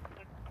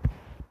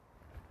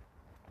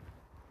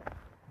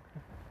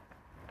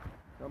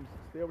 Come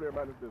stay over there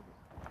about his business.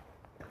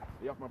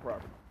 Stay off my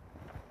property.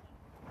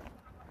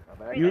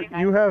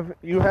 You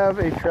have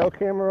a trail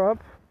camera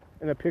up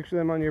and a picture of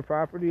them on your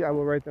property. I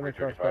will write them a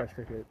trespass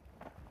ticket.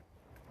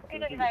 We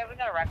got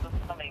a wreck with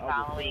somebody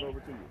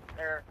following.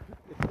 They're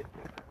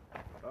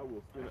I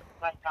will send it.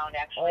 westbound,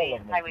 actually.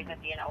 Highway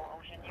 50 and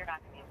Ocean. You're not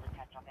going to be able to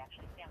catch up,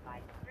 actually. Stand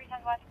by.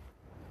 310 west.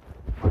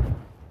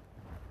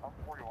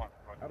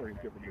 I don't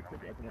even care for this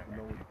ticket. I just want to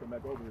know when you come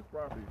back over his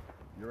property,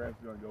 your ass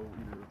is going to go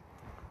either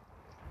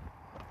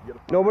get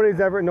a No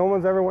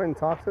one's ever went and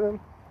talked to them?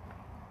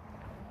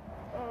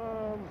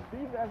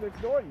 These guys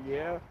next door,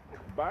 yeah.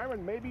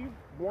 Byron maybe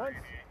once,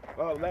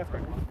 last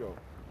couple weeks ago.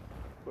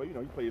 But you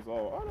know, he plays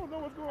all, I don't know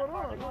what's going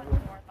on.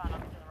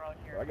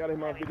 I got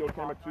him on video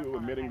camera too,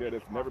 admitting that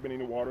it's never been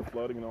any water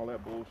flooding and all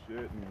that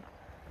bullshit. And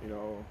you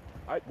know,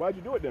 why'd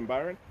you do it then,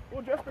 Byron?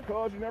 Well, just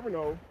because you never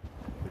know.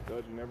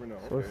 Because you never know.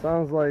 So it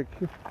sounds like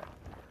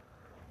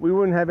we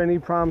wouldn't have any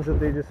problems if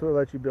they just would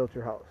let you build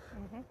your house.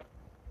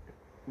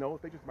 No,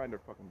 they just mind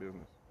their fucking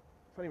business.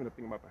 It's not even a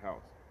thing about the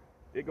house.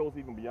 It goes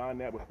even beyond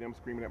that with them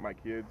screaming at my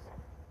kids,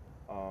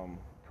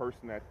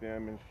 cursing at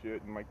them and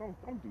shit. And like,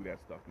 don't do that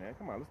stuff, man.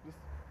 Come on, let's just.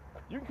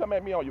 You can come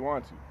at me all you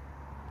want to.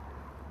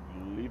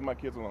 Leave my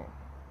kids alone.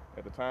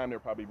 At the time, they're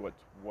probably,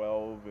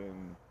 12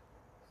 and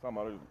some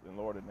others and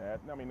lower than that.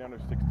 I mean, now they're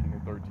 16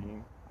 and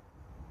 13.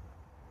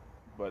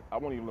 But I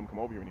won't even let them come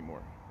over here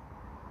anymore.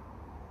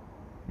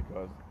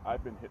 Because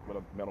I've been hit with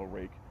a metal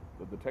rake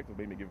The detective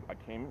made me give. I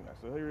came. I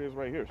said, here it is,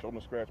 right here. Showed him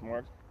the scratch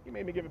marks. He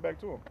made me give it back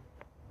to him.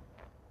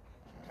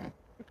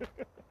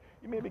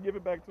 He made me give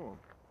it back to him.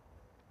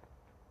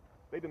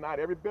 They denied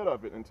every bit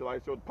of it until I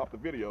popped the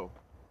video,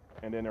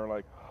 and then they were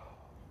like, oh,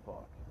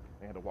 fuck.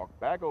 They had to walk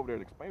back over there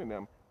and explain to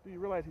them, do you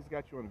realize he's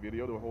got you on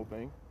video, the whole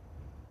thing?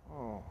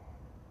 Oh.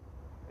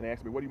 And they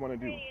asked me, what do you want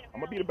to do?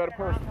 I'm going to be the better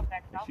person.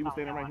 And she was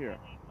standing right here.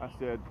 I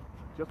said,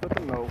 just let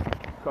them know,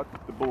 cut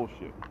the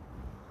bullshit.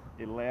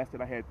 It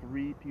lasted, I had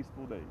 3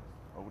 peaceful days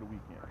over the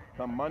weekend.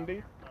 Come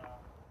Monday,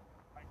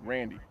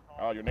 Randy,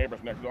 oh, your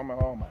neighbor's next door. I'm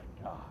like, oh my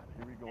God,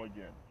 here we go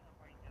again.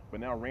 But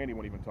now Randy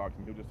won't even talk to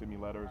me. He'll just send me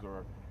letters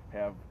or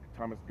have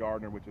Thomas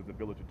Gardner, which is the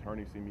village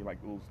attorney, send me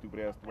like little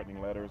stupid-ass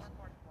threatening letters.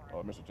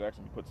 Mr.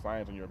 Jackson, you put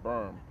signs on your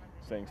berm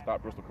saying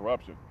stop Bristol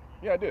corruption.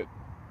 Yeah, I did.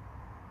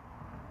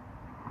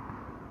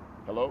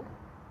 Hello?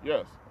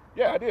 Yes.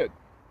 Yeah, I did.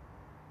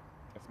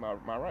 That's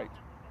my right.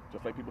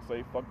 Just like people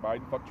say, fuck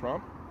Biden, fuck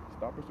Trump,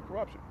 stop Bristol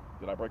corruption.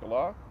 Did I break a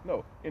law?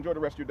 No. Enjoy the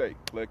rest of your day.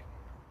 Click.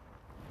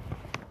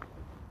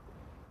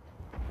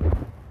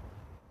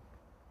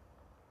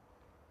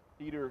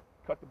 Either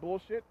cut the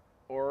bullshit,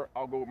 or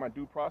I'll go with my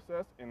due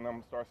process, and I'm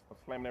going to start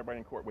slamming everybody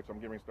in court, which I'm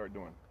getting ready to start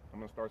doing. I'm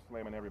going to start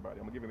slamming everybody.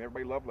 I'm going to give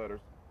everybody love letters,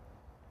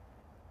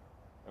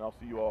 and I'll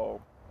see you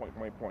all point,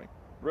 point, point.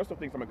 Bristol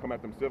thinks I'm going to come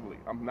at them civilly.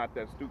 I'm not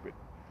that stupid.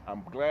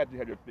 I'm glad you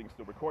had your thing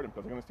still recording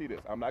because they're going to see this.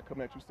 I'm not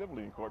coming at you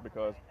civilly in court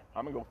because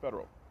I'm going to go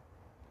federal.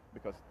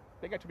 Because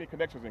they got too many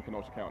connections in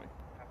Kenosha County.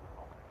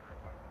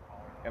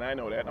 And I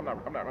know that. I'm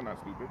not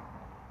stupid.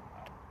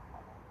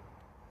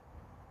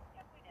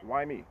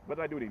 Why me? What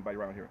did I do to anybody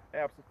around here?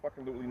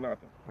 Absolutely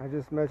nothing. I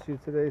just met you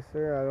today,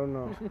 sir. I don't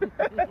know.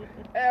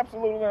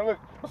 Absolutely nothing. Look,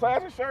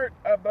 besides the shirt,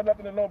 I've done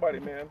nothing to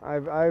nobody, man.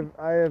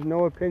 I have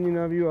no opinion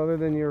of you other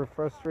than you're a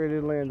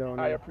frustrated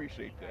landowner. I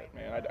appreciate that,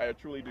 man. I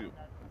truly do.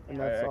 And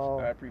that's all.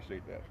 I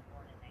appreciate that.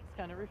 It's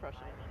kind of refreshing.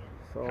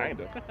 So,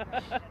 Kinda.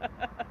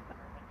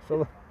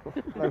 So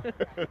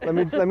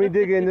let me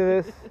dig into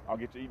this. I'll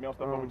get your email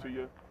stuff over to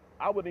you.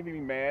 I wouldn't even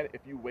be mad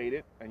if you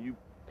waited and you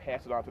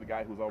pass it on to the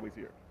guy who's always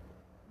here.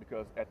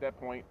 Because at that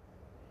point,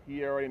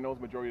 he already knows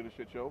the majority of the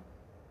shit show.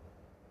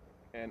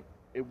 And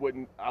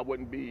I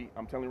wouldn't be,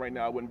 I'm telling you right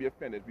now, I wouldn't be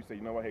offended if you say,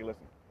 you know what, hey,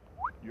 listen,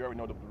 you already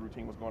know the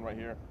routine was going right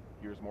here.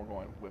 Here's more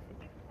going with it.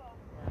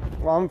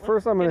 Well,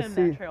 first I'm going to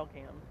see. Trail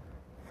cam.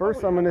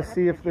 First, I'm going to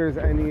see if there's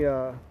any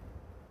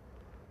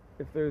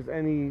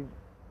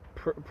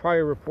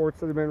prior reports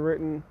that have been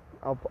written.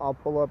 I'll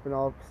pull up and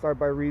I'll start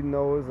by reading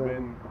those.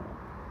 And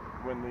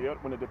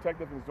when the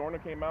detective in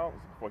Zorna came out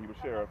before he was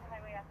sheriff,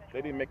 they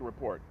didn't make a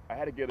report. I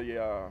had to get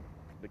the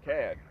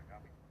CAD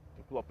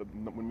to pull up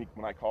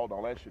when I called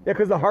all that shit. Yeah,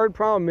 because the hard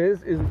problem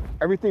is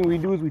everything we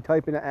do is we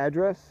type in an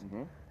address,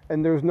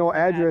 and there's no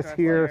address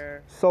here,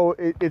 layer. So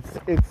it's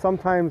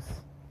sometimes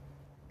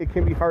it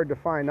can be hard to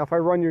find. Now, if I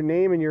run your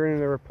name and you're in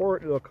the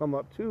report, it'll come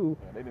up too.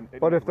 Yeah,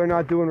 but if they're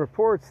not doing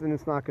reports, then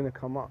it's not going to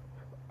come up.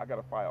 I got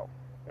to file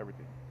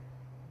everything.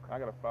 I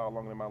got a file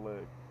longer than my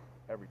leg.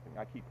 Everything.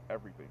 I keep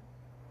everything.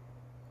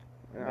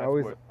 And I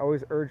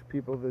always urge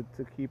people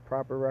to keep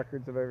proper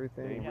records of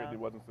everything. It really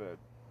wasn't said.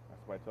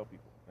 That's what I tell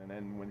people. And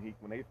then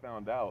when they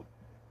found out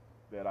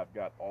that I've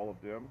got all of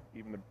them,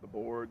 even the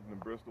board and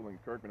the Bristol and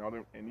Kirkman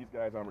and these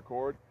guys on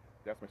record,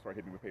 that's when they start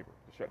hitting me with paper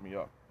to shut me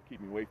up, to keep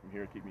me away from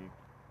here,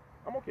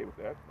 I'm okay with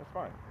that. That's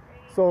fine.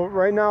 So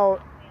right now,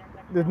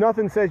 there's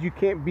nothing says you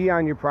can't be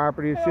on your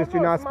property. It's just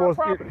you're not supposed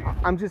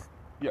to.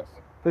 Yes.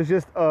 There's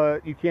just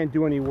you can't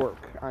do any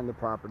work on the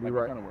property, like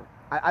right? What kind of work?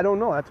 I don't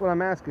know. That's what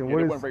I'm asking. Yeah,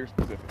 they weren't very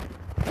specific.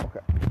 Okay.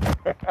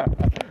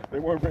 They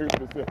weren't very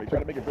specific. They tried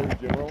to make it very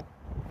general.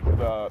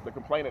 The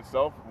complaint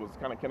itself was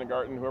kind of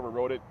kindergarten. Whoever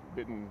wrote it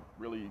didn't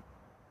really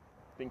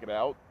think it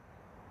out.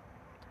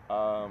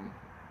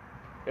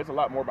 There's a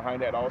lot more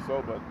behind that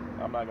also, but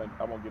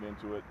I won't get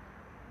into it.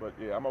 But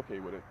yeah, I'm okay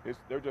with it.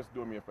 They're just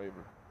doing me a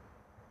favor.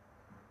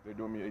 They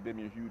did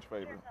me a huge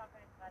favor.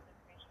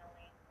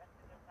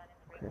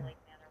 Okay.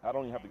 I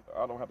don't have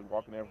to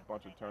walk in there with a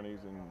bunch of attorneys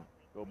and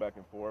go back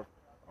and forth.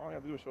 All I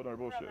have to do is show them their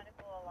bullshit,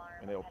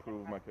 and they'll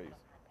prove my case.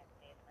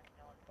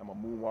 I'm gonna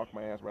moonwalk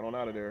my ass right on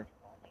out of there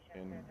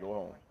and go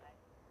home.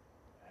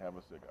 Have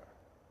a cigar.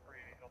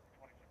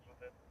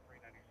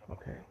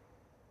 Okay.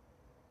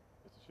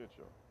 It's a shit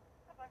show.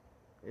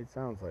 It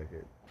sounds like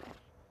it.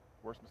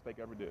 Worst mistake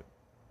I ever did.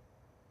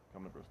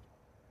 Come to Bristol.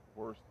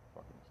 Worst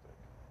fucking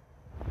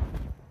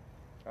mistake.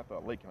 I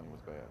thought Lake County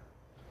was bad.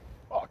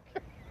 Fuck.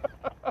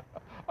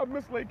 I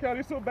miss Lake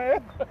County so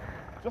bad.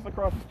 Just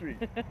across the street.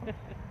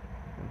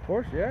 Of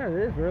course, yeah, it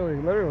is really,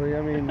 literally.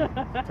 I mean,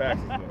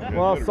 taxes though.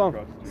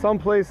 Well, some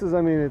places,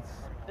 I mean, it's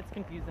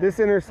confusing. This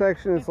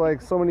intersection is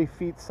like so many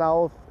feet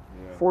south.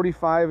 Yeah.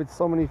 45, it's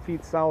so many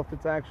feet south.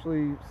 It's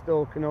actually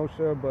still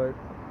Kenosha, but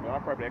no,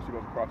 our property actually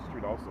goes across the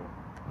street also.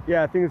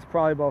 Yeah, I think it's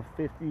probably about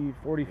 50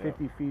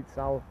 feet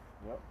south.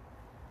 Yep.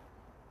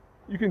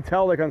 You can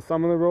tell like on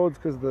some of the roads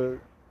because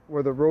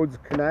where the roads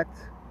connect,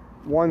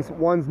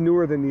 one's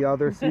newer than the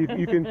other, so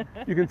you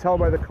can tell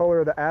by the color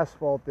of the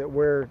asphalt that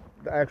where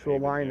the actual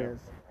line is.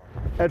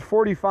 At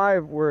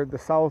 45, where the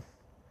southeast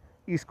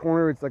east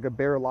corner, it's like a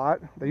bare lot.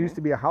 There used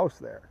to be a house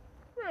there.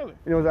 Really?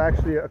 And it was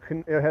actually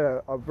it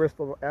had a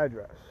Bristol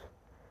address.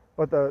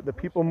 But the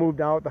people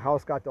moved out, the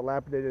house got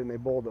dilapidated, and they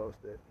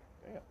bulldozed it.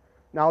 Damn.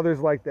 Now there's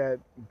like that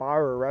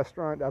bar or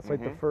restaurant. That's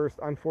like the first,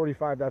 on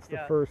 45, that's the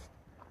first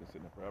Been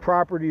sitting there forever.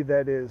 property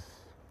that is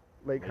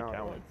Lake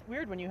County. It's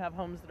weird when you have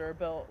homes that are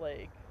built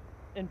like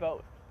in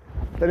both.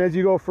 Then as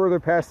you go further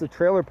past the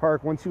trailer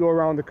park, once you go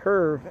around the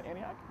curve, Is that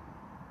Antioch?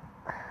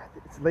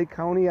 it's Lake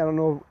County. I don't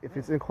know if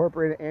it's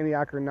incorporated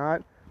Antioch or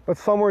not, but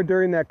somewhere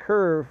during that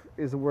curve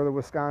is where the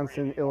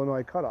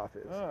Wisconsin-Illinois cutoff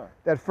is. Ah.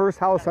 That first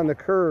house on the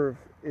curve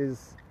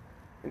is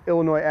an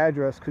Illinois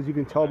address because you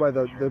can tell by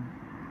the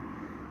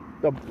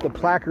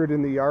placard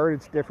in the yard,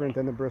 it's different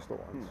than the Bristol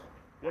ones.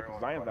 Yeah, because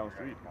Zion's down the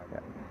street. Yeah.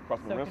 Across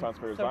from the Renaissance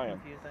Fair is so Zion,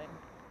 confusing.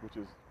 which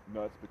is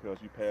nuts because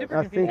you pass. Super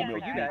I confusing think-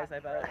 for you guys, I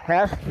bet.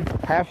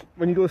 Half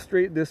when you go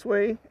straight this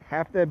way,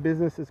 half that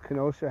business is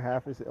Kenosha,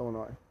 half is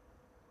Illinois.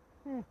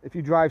 If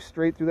you drive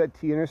straight through that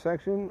T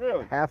intersection,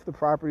 Really? half the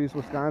property is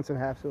Wisconsin,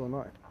 half's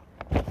Illinois.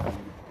 I used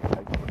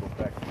to go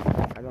back.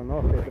 I don't know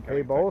if they have to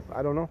pay both.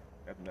 I don't know.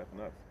 That's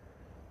nuts.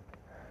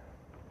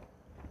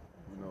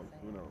 Who knows?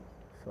 Who knows?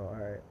 So, all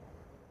right.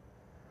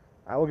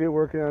 I will get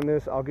working on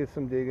this. I'll get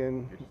some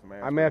digging. Get you some I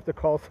may answers. have to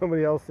call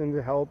somebody else in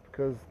to help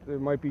because there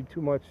might be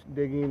too much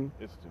digging.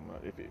 It's too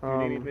much. If you Um,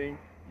 need anything,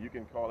 you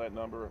can call that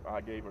number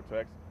I gave or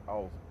text.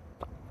 I'll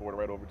forward it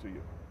right over to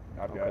you.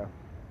 I've got Okay.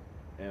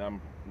 and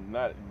I'm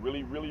not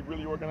really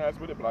organized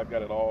with it, but I've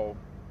got it all.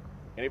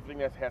 And everything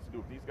that has to do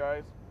with these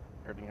guys,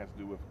 everything has to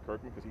do with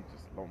Kirkman because he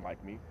just don't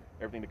like me.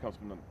 Everything that comes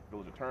from the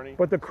village attorney.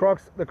 But the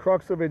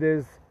crux of it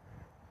is,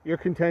 your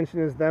contention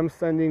is them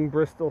sending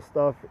Bristol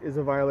stuff is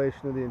a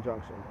violation of the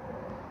injunction.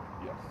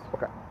 Yes.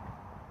 Okay.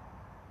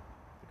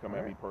 To come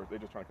at me personally. They're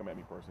just trying to come at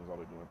me personally. Is all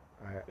they're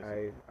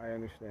doing. I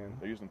understand.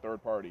 They're using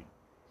third party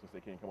since they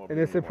can't come over. And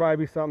here this would anymore.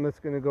 probably be something that's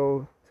going to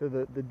go to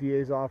the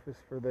DA's office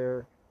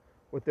for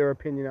what their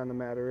opinion on the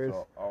matter is.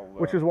 So I'll,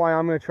 Which is why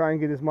I'm going to try and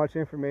get as much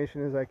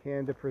information as I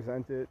can to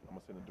present it. I'm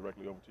gonna send it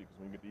directly over to you because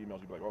when you get the emails,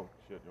 you'll be like, oh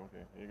shit,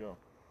 okay, here you go.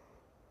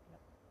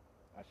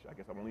 I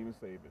guess I won't even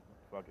save it.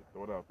 Fuck it,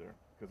 throw it out there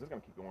because it's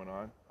gonna keep going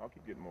on. I'll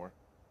keep getting more.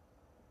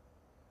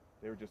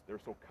 They're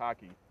so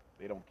cocky,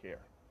 they don't care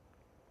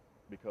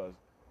because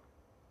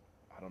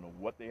I don't know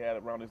what they had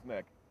around his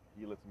neck.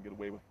 He lets them get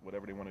away with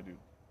whatever they want to do.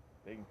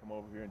 They can come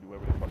over here and do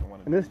whatever they fucking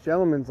want to And do. this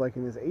gentleman's like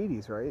in his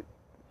 80s, right?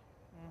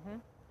 Mm-hmm.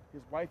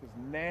 His wife is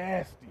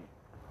nasty.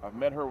 I've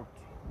met her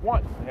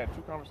once and had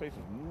 2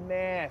 conversations.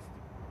 Nasty.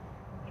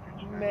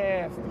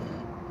 Nasty.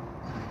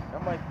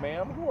 I'm like,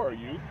 ma'am, who are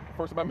you?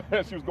 First time I met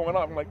her, she was going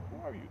off. I'm like,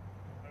 who are you?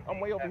 I'm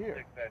way over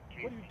here.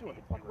 What are you doing?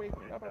 Get the fuck away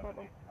from me. Blah, blah, blah,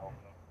 blah.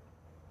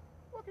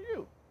 Fuck are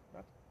you?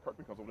 Now,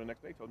 Kirkman comes over the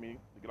next day, tells me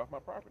to get off my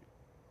property.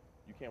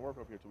 You can't work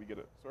over here till we get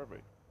a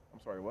survey. I'm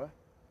sorry, what?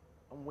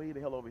 I'm way the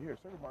hell over here.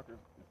 Survey marker is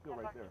still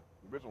right there.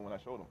 The original one I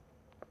showed them.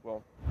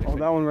 Well, they Oh, say-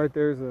 that one right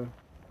there is a...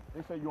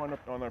 they say you're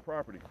on their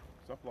property.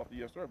 Something off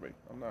the survey.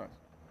 I'm not.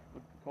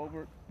 Look at the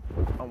culvert.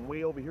 I'm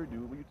way over here,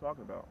 dude. What are you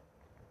talking about?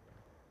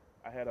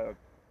 I had a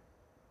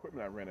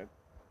equipment I rented.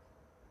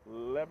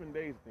 11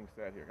 days the thing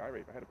sat here. I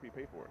had to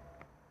prepay for it.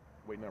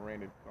 Waiting on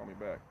Randy to call me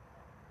back.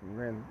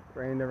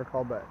 Randy never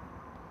called back.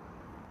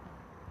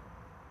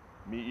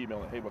 Me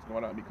emailing, hey, what's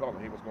going on? Me calling,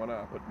 hey, what's going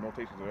on? Put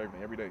notations of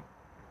everything every day.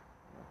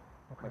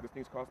 Okay. Like, this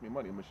thing's cost me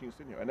money. A machine's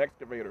sitting here. An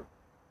excavator.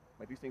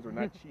 Like, these things are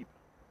not cheap.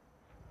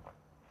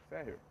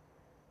 Sat here.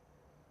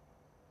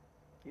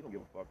 He don't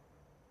give a fuck.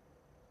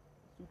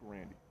 Super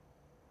Randy.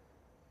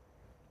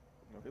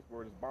 You know, his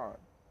word is bond.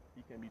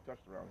 He can't be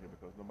touched around here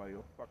because nobody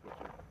will fuck with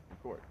you in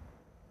court.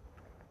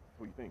 That's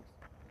what he thinks.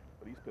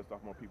 But he's pissed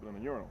off more people than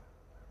a urinal.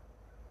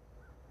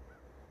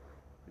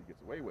 He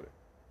gets away with it.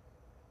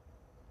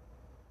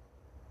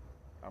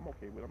 I'm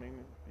okay with it. I mean,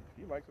 if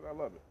he likes it, I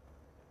love it.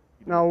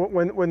 He Now,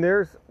 when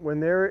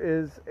there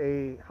is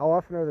a... How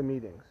often are the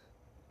meetings?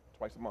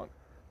 twice a month.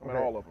 I'm Okay.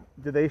 at all of them.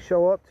 Do they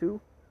show up too?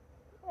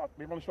 Oh,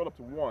 they've only showed up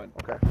to one.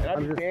 Okay. And I'd I'm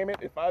be just- damn it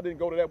if I didn't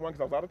go to that one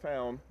because I was out of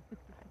town.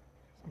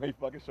 They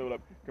fucking showed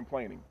up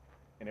complaining.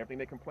 And everything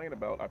they complain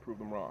about, I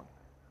proved them wrong.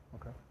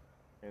 Okay.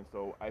 And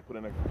so I put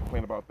in a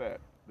complaint about that.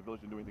 The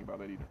village didn't do anything about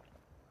that either.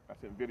 I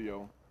sent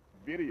video,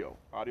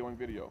 audio and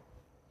video,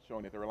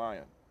 showing that they're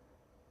lying.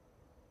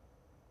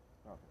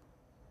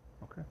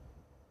 Okay.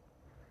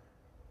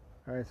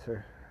 All right,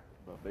 sir.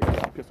 But they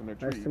got pissed on their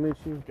tree. Nice to meet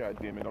you. God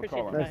damn it, I'll Appreciate call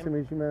your them. Nice to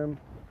meet you, ma'am.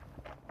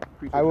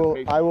 Appreciate I your will.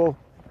 patience.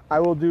 I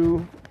will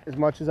do as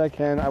much as I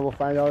can. I will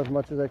find out as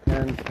much as I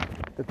can.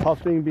 The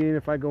tough thing being,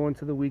 if I go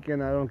into the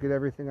weekend, I don't get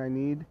everything I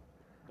need.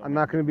 I'm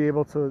not going to be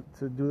able to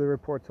do the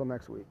report till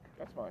next week.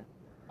 That's fine.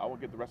 I will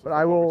get the rest of But the I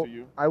stuff will. over to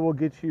you. I will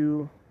get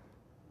you.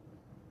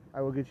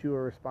 I will get you a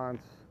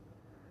response.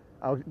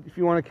 If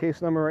you want a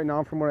case number right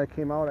now from when I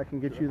came out, I can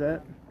get you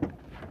that.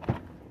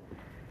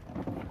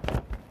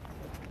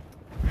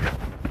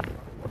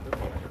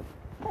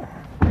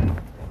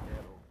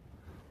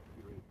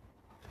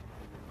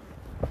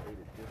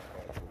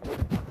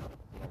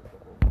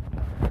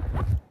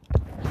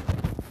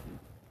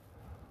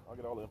 I'll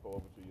get all the info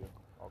over to you.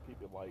 I'll keep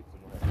it light so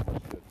you don't have too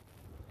much shit.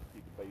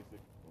 Keep it basic.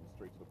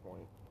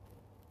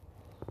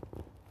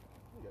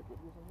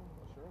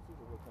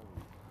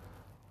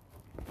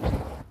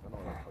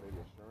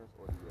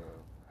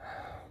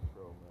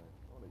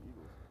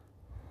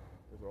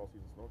 are all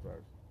season snow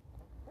tires.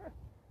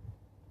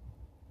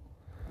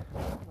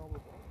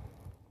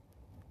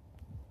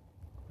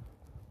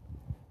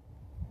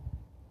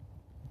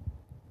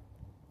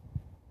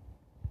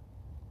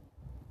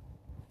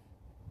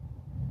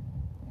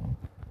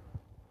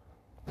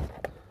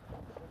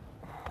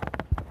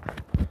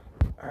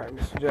 All right,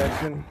 Mr.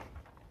 Jackson.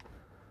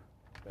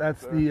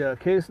 That's the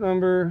case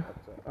number,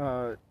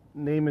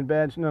 name and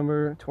badge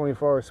number,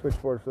 24-hour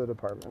switchboard for the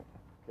department.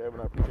 Kevin,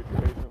 I appreciate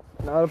your patience.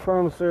 Not a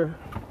problem, sir.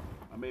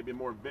 I may be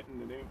more venting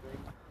than anything,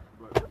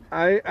 but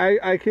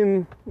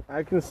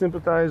I can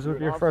sympathize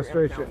with your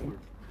frustration.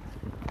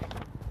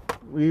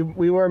 We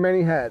wear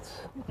many hats.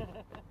 ain't that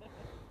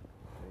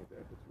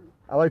the truth?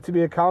 I like to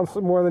be a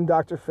counselor more than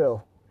Dr.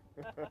 Phil.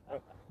 Oh,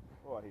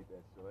 I hate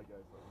that shit. That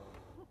guy's so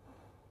dumb.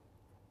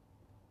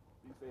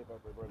 Be safe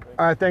out there, brother.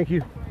 All right, thank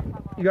you.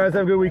 You guys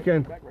have a good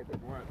weekend. Back right there,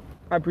 if you want.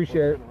 I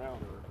appreciate it. Turn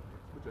around or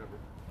whichever.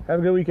 Have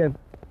a good weekend.